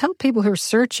 So I tell people who are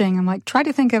searching, I'm like, try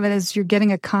to think of it as you're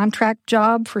getting a contract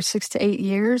job for 6 to 8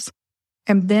 years,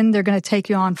 and then they're going to take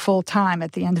you on full time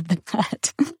at the end of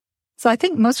that. So I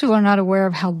think most people are not aware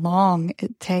of how long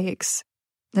it takes,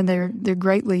 and they're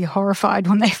greatly horrified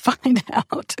when they find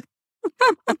out.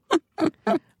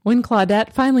 When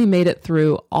Claudette finally made it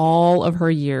through all of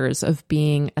her years of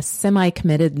being a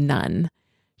semi-committed nun,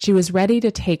 she was ready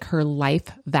to take her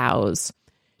life vows.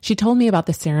 She told me about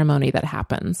the ceremony that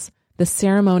happens, the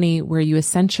ceremony where you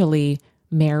essentially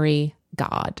marry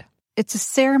God. It's a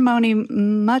ceremony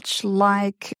much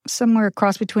like somewhere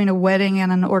across between a wedding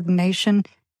and an ordination.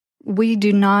 We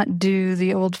do not do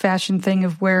the old-fashioned thing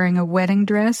of wearing a wedding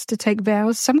dress to take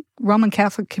vows. Some Roman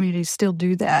Catholic communities still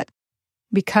do that,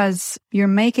 because you're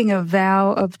making a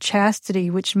vow of chastity,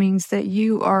 which means that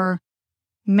you are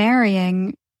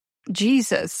marrying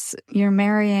Jesus. You're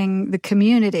marrying the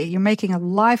community. You're making a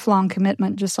lifelong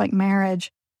commitment, just like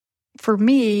marriage. For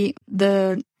me,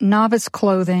 the novice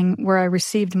clothing where I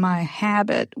received my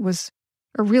habit was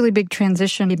a really big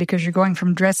transition, because you're going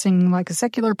from dressing like a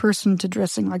secular person to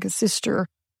dressing like a sister.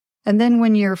 And then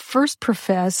when you're first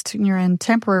professed and you're in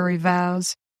temporary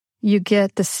vows, you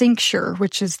get the cincture,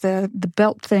 which is the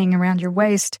belt thing around your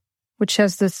waist, which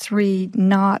has the 3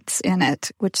 knots in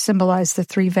it, which symbolize the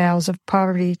 3 vows of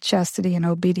poverty, chastity, and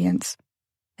obedience.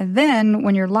 And then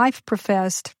when you're life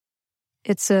professed,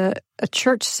 it's a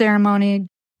church ceremony.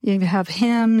 You have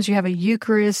hymns, you have a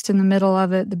Eucharist in the middle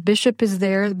of it. The bishop is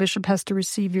there. The bishop has to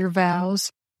receive your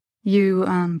vows.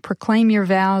 You proclaim your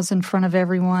vows in front of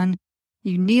everyone.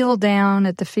 You kneel down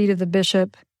at the feet of the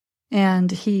bishop,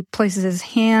 and he places his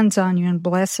hands on you and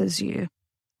blesses you.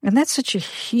 And that's such a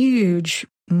huge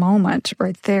moment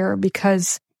right there,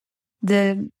 because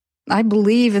I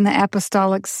believe in the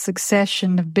apostolic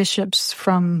succession of bishops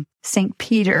from St.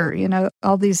 Peter.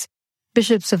 All these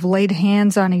bishops have laid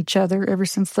hands on each other ever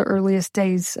since the earliest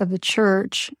days of the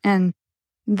church. And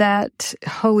that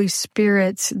Holy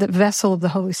Spirit, that vessel of the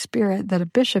Holy Spirit that a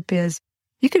bishop is,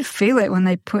 you could feel it when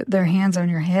they put their hands on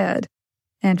your head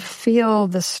and feel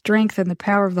the strength and the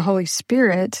power of the Holy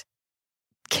Spirit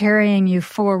carrying you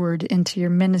forward into your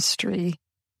ministry.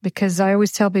 Because I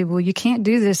always tell people, you can't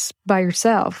do this by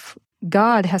yourself.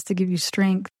 God has to give you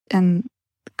strength and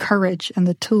courage and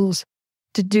the tools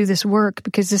to do this work,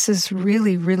 because this is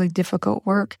really, really difficult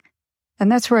work.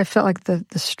 And that's where I felt like the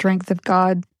strength of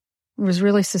God was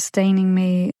really sustaining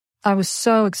me. I was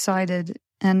so excited,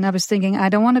 and I was thinking, I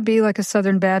don't want to be like a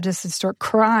Southern Baptist and start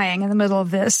crying in the middle of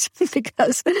this,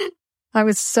 because I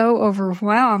was so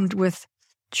overwhelmed with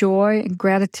joy and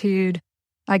gratitude.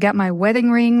 I got my wedding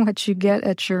ring, which you get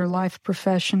at your life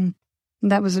profession.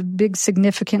 And that was a big,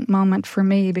 significant moment for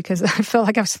me, because I felt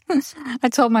like I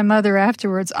told my mother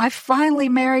afterwards, I finally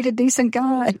married a decent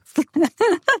guy.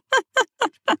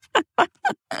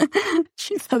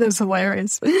 She thought it was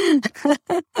hilarious.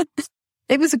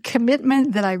 It was a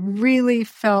commitment that I really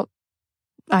felt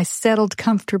I settled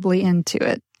comfortably into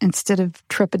it, instead of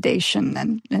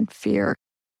trepidation and fear.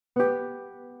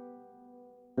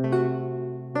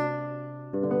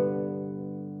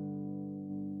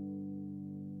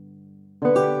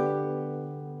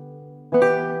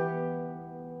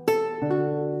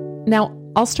 Now,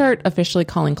 I'll start officially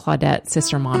calling Claudette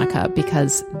Sister Monica,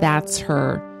 because that's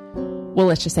her, well,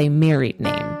 let's just say married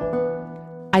name.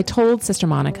 I told Sister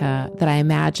Monica that I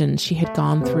imagined she had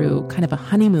gone through kind of a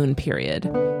honeymoon period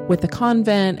with the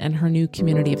convent and her new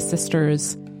community of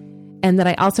sisters, and that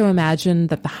I also imagined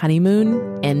that the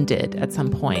honeymoon ended at some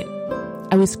point.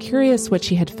 I was curious what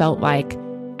she had felt like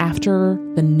after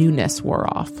the newness wore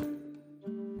off.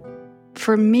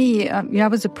 For me, I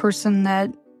was a person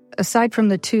that, aside from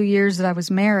the 2 years that I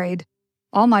was married,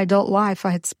 all my adult life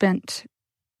I had spent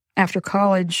after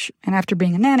college and after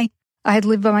being a nanny, I had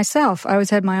lived by myself. I always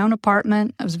had my own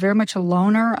apartment. I was very much a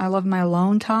loner. I love my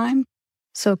alone time.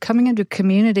 So coming into a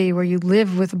community where you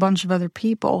live with a bunch of other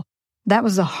people, that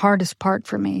was the hardest part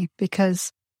for me,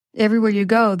 because everywhere you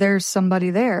go, there's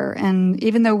somebody there. And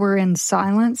even though we're in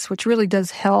silence, which really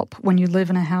does help when you live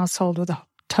in a household with a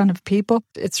ton of people,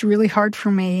 it's really hard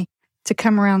for me to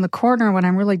come around the corner when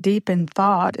I'm really deep in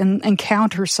thought and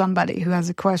encounter somebody who has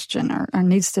a question or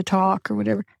needs to talk or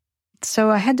whatever. So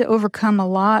I had to overcome a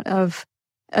lot of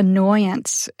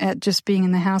annoyance at just being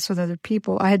in the house with other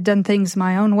people. I had done things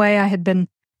my own way. I had been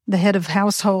the head of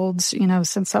households,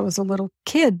 since I was a little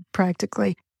kid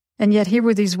practically. And yet here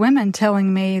were these women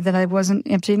telling me that I wasn't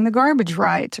emptying the garbage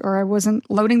right, or I wasn't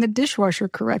loading the dishwasher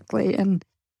correctly. And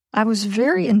I was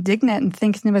very indignant and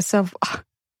thinking to myself,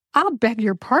 I'll beg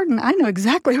your pardon, I know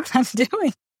exactly what I'm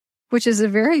doing, which is a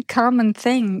very common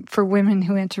thing for women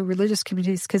who enter religious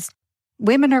communities, because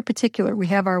women are particular. We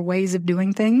have our ways of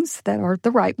doing things that are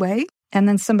the right way. And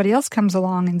then somebody else comes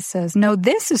along and says, no,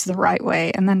 this is the right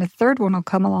way. And then the third one will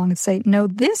come along and say, no,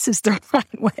 this is the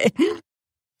right way.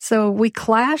 So we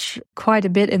clash quite a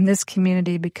bit in this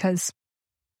community, because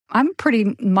I'm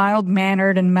pretty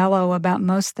mild-mannered and mellow about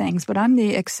most things, but I'm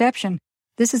the exception.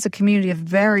 This is a community of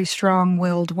very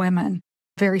strong-willed women,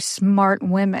 very smart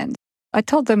women. I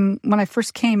told them when I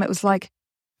first came, it was like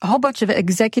a whole bunch of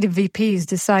executive VPs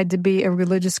decide to be a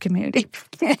religious community.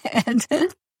 And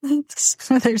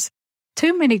so there's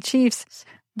too many chiefs,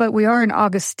 but we are an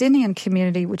Augustinian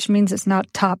community, which means it's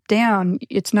not top-down.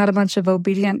 It's not a bunch of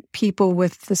obedient people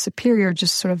with the superior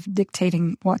just sort of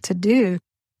dictating what to do.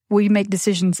 We make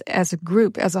decisions as a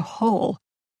group, as a whole.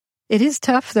 It is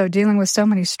tough, though, dealing with so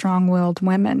many strong-willed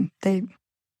women. They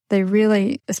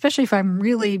really, especially if I'm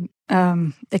really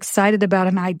excited about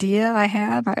an idea I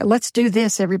have, let's do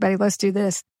this, everybody, let's do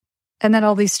this. And then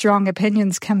all these strong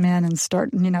opinions come in and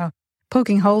start,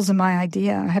 poking holes in my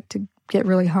idea. I have to get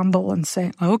really humble and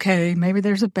say, okay, maybe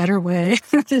there's a better way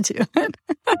to do it.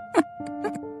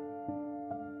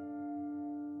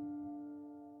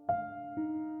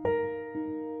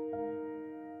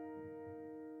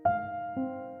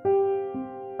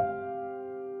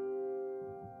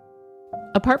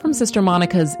 Apart from Sister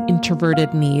Monica's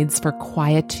introverted needs for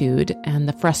quietude and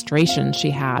the frustration she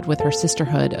had with her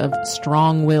sisterhood of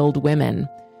strong-willed women,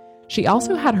 she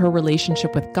also had her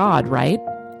relationship with God, right?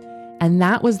 And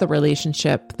that was the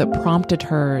relationship that prompted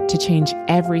her to change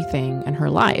everything in her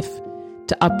life,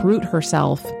 to uproot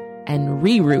herself and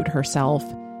reroot herself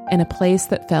in a place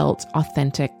that felt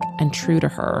authentic and true to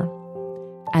her.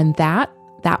 And that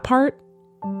part,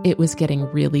 it was getting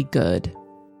really good.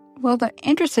 Well, the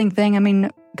interesting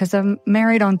thing, because I'm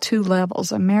married on two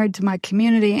levels. I'm married to my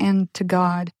community and to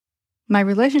God. My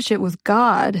relationship with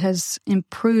God has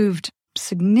improved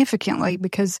significantly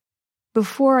because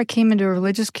before I came into a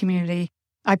religious community,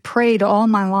 I prayed all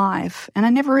my life and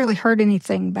I never really heard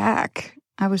anything back.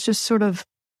 I was just sort of,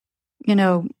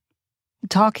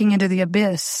 talking into the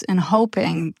abyss and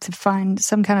hoping to find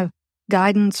some kind of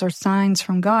guidance or signs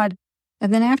from God.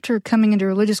 And then after coming into a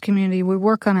religious community, we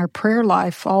work on our prayer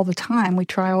life all the time. We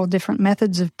try all different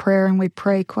methods of prayer and we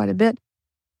pray quite a bit.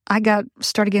 I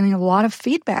started getting a lot of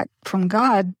feedback from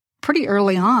God pretty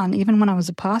early on. Even when I was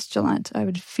a postulant, I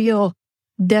would feel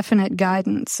definite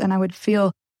guidance and I would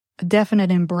feel a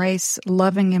definite embrace,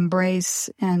 loving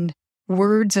embrace, and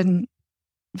words and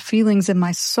feelings in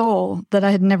my soul that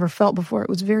I had never felt before. It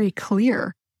was very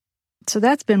clear. So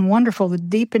that's been wonderful, the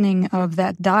deepening of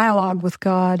that dialogue with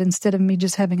God instead of me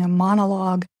just having a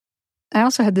monologue. I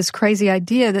also had this crazy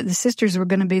idea that the sisters were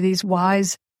going to be these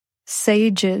wise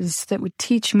sages that would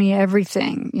teach me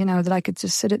everything, that I could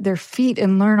just sit at their feet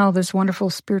and learn all this wonderful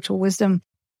spiritual wisdom,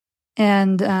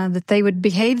 and that they would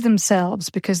behave themselves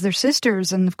because they're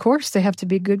sisters, and of course they have to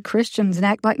be good Christians and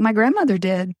act like my grandmother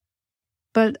did.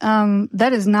 But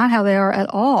that is not how they are at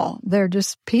all. They're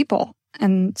just people.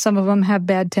 And some of them have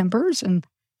bad tempers, and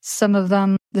some of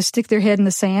them, they stick their head in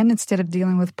the sand instead of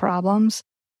dealing with problems.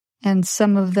 And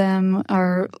some of them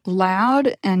are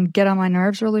loud and get on my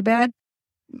nerves really bad.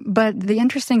 But the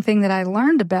interesting thing that I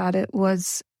learned about it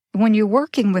was when you're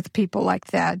working with people like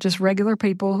that, just regular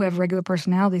people who have regular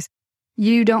personalities,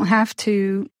 you don't have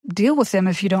to deal with them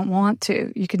if you don't want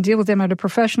to. You can deal with them in a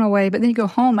professional way, but then you go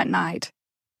home at night.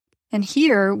 And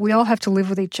here, we all have to live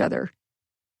with each other.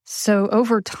 So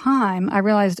over time, I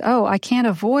realized, I can't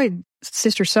avoid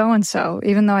Sister So-and-so,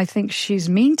 even though I think she's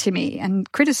mean to me and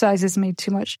criticizes me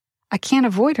too much. I can't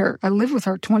avoid her. I live with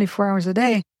her 24 hours a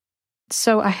day.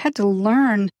 So I had to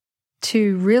learn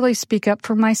to really speak up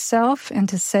for myself and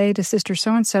to say to Sister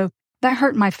So-and-so, that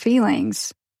hurt my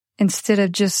feelings, instead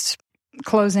of just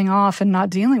closing off and not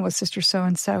dealing with Sister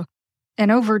So-and-so.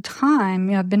 And over time,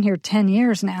 I've been here 10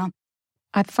 years now,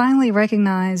 I finally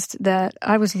recognized that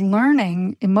I was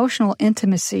learning emotional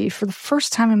intimacy for the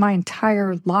first time in my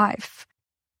entire life.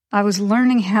 I was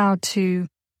learning how to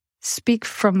speak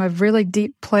from a really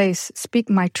deep place, speak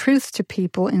my truth to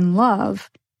people in love,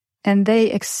 and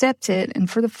they accept it. And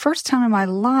for the first time in my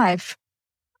life,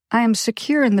 I am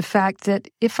secure in the fact that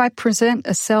if I present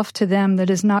a self to them that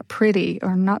is not pretty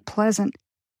or not pleasant,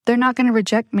 they're not going to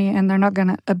reject me and they're not going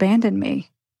to abandon me.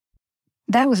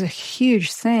 That was a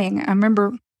huge thing. I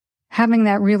remember having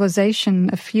that realization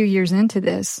a few years into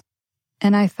this,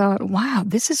 and I thought, wow,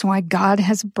 this is why God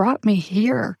has brought me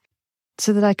here,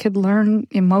 so that I could learn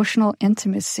emotional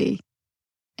intimacy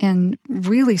and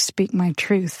really speak my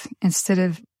truth instead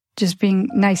of just being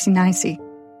nicey-nicey.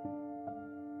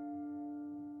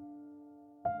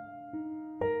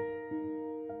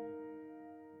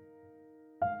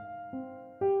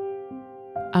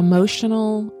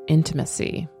 Emotional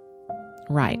intimacy.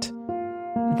 Right.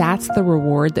 That's the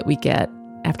reward that we get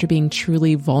after being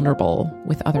truly vulnerable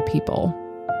with other people.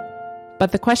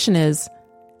 But the question is,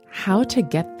 how to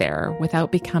get there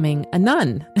without becoming a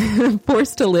nun,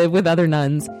 forced to live with other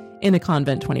nuns in a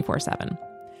convent 24/7.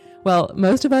 Well,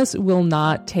 most of us will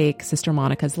not take Sister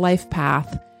Monica's life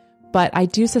path, but I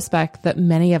do suspect that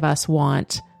many of us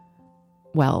want,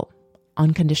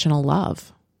 unconditional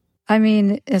love.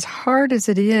 As hard as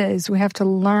it is, we have to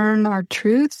learn our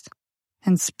truth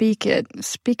and speak it.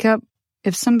 Speak up.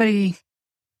 If somebody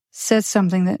says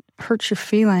something that hurts your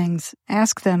feelings,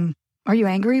 ask them, are you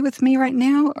angry with me right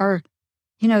now? Or,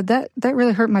 that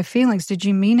really hurt my feelings. Did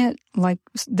you mean it? Like,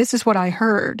 this is what I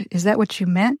heard. Is that what you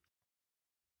meant?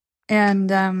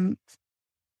 And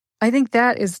I think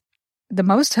that is the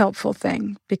most helpful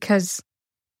thing, because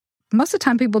most of the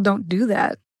time people don't do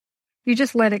that. You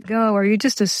just let it go, or you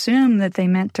just assume that they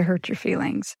meant to hurt your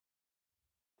feelings.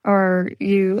 Or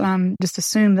you just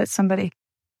assume that somebody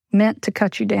meant to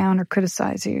cut you down or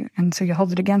criticize you, and so you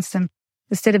hold it against them,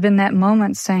 instead of in that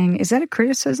moment saying, is that a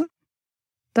criticism?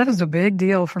 That is a big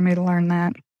deal for me to learn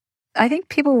that. I think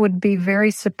people would be very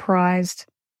surprised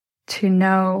to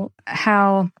know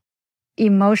how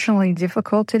emotionally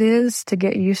difficult it is to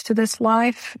get used to this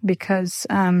life, because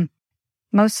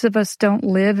most of us don't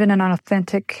live in an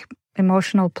authentic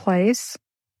emotional place,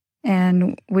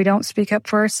 and we don't speak up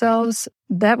for ourselves.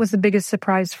 That was the biggest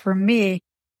surprise for me,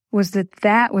 was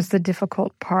that was the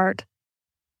difficult part.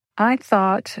 I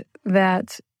thought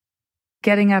that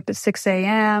getting up at 6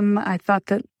 a.m., I thought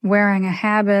that wearing a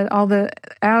habit, all the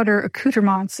outer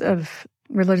accoutrements of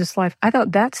religious life, I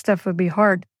thought that stuff would be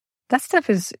hard. That stuff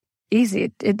is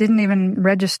easy. It didn't even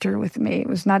register with me. It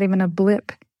was not even a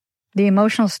blip. The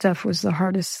emotional stuff was the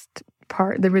hardest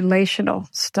part, the relational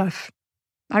stuff.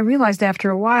 I realized after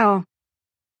a while,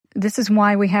 this is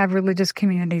why we have religious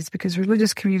communities, because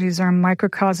religious communities are a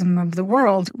microcosm of the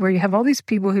world, where you have all these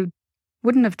people who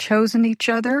wouldn't have chosen each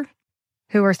other,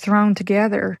 who are thrown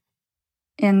together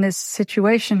in this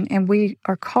situation, and we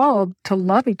are called to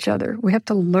love each other. We have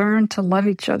to learn to love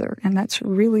each other, and that's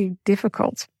really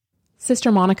difficult.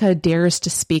 Sister Monica dares to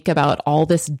speak about all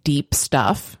this deep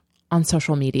stuff on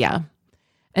social media.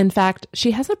 In fact,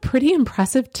 she has a pretty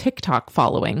impressive TikTok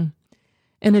following.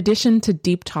 In addition to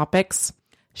deep topics,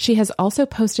 she has also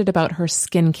posted about her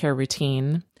skincare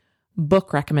routine,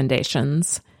 book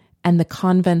recommendations, and the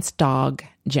convent's dog,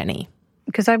 Jenny.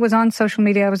 Because I was on social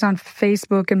media, I was on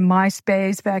Facebook and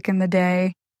MySpace back in the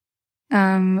day.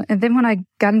 And then when I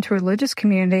got into a religious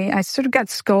community, I sort of got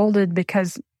scolded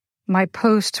because my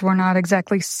posts were not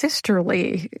exactly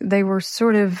sisterly. They were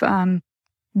sort of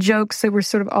jokes that were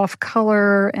sort of off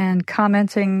color and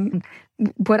commenting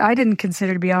what I didn't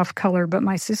consider to be off color, but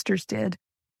my sisters did.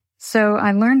 So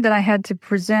I learned that I had to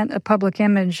present a public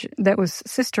image that was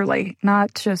sisterly,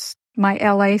 not just my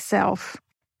LA self.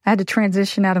 I had to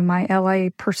transition out of my LA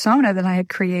persona that I had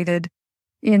created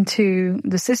into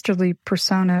the sisterly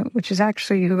persona, which is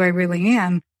actually who I really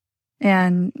am,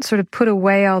 and sort of put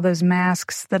away all those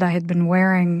masks that I had been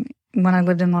wearing when I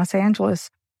lived in Los Angeles,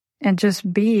 and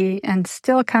just be, and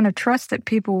still kind of trust that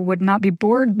people would not be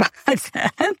bored by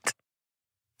that.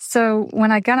 So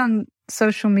when I got on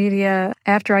social media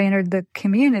after I entered the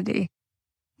community,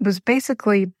 was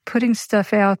basically putting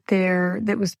stuff out there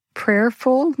that was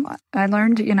prayerful. I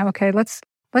learned, okay, let's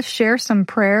share some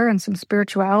prayer and some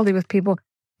spirituality with people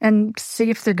and see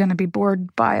if they're going to be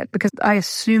bored by it, because I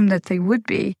assumed that they would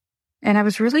be. And I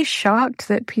was really shocked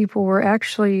that people were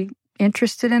actually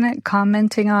interested in it,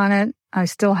 commenting on it. I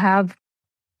still have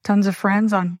tons of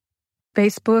friends on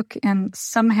Facebook and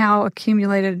somehow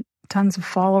accumulated tons of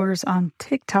followers on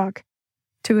TikTok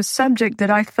to a subject that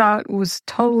I thought was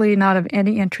totally not of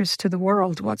any interest to the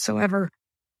world whatsoever.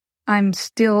 I'm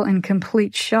still in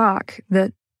complete shock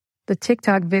that the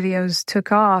TikTok videos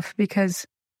took off, because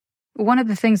one of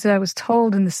the things that I was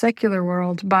told in the secular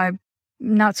world by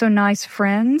not so nice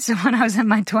friends when I was in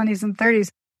my 20s and 30s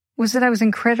was that I was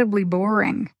incredibly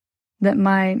boring, that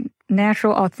my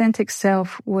natural, authentic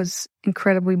self was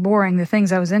incredibly boring. The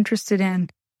things I was interested in,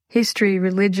 history,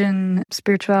 religion,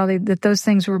 spirituality, that those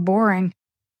things were boring.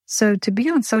 So to be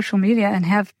on social media and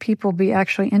have people be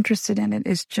actually interested in it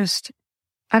is just,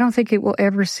 I don't think it will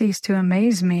ever cease to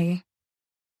amaze me.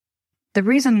 The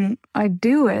reason I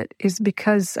do it is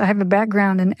because I have a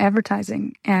background in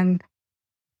advertising, and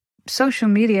social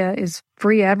media is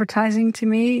free advertising to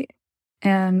me.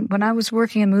 And when I was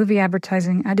working in movie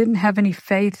advertising, I didn't have any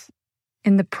faith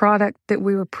in the product that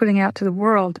we were putting out to the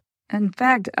world. In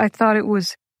fact, I thought it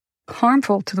was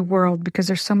harmful to the world because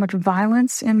there's so much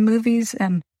violence in movies,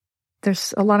 and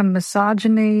there's a lot of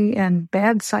misogyny and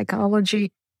bad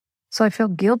psychology. So I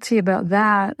felt guilty about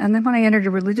that. And then when I entered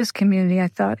a religious community, I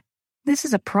thought, this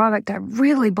is a product I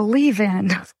really believe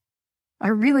in. I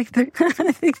really think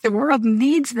the world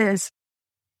needs this.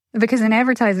 Because in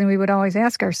advertising, we would always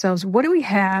ask ourselves, what do we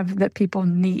have that people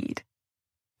need?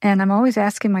 And I'm always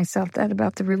asking myself that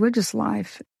about the religious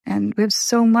life. And we have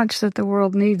so much that the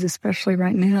world needs, especially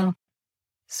right now.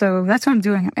 So that's what I'm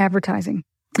doing, advertising.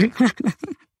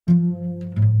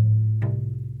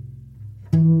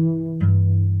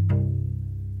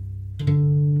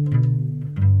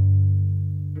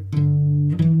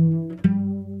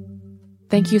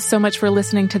 Thank you so much for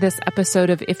listening to this episode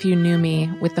of If You Knew Me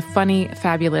with the funny,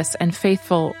 fabulous, and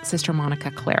faithful Sister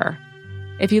Monica Claire.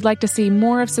 If you'd like to see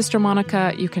more of Sister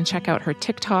Monica, you can check out her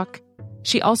TikTok.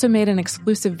 She also made an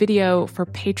exclusive video for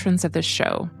patrons of this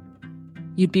show.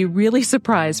 You'd be really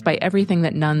surprised by everything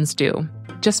that nuns do.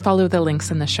 Just follow the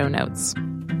links in the show notes.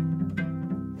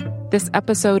 This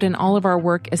episode and all of our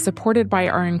work is supported by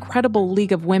our incredible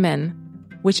League of Women,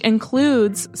 which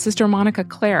includes Sister Monica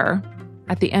Claire.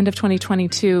 At the end of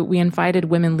 2022, we invited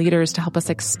women leaders to help us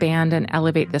expand and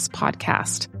elevate this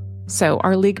podcast. So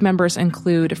our League members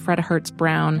include Freda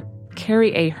Hertz-Brown,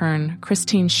 Carrie Ahern,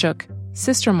 Christine Shook,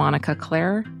 Sister Monica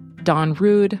Claire, Dawn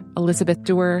Rood, Elizabeth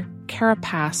Dewar, Kara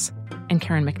Pass, and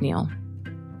Karen McNeil.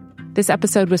 This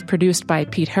episode was produced by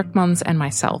Pete Herkmans and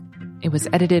myself. It was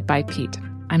edited by Pete.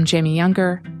 I'm Jamie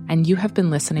Younger, and you have been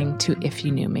listening to If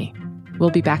You Knew Me. We'll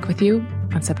be back with you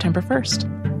on September 1st.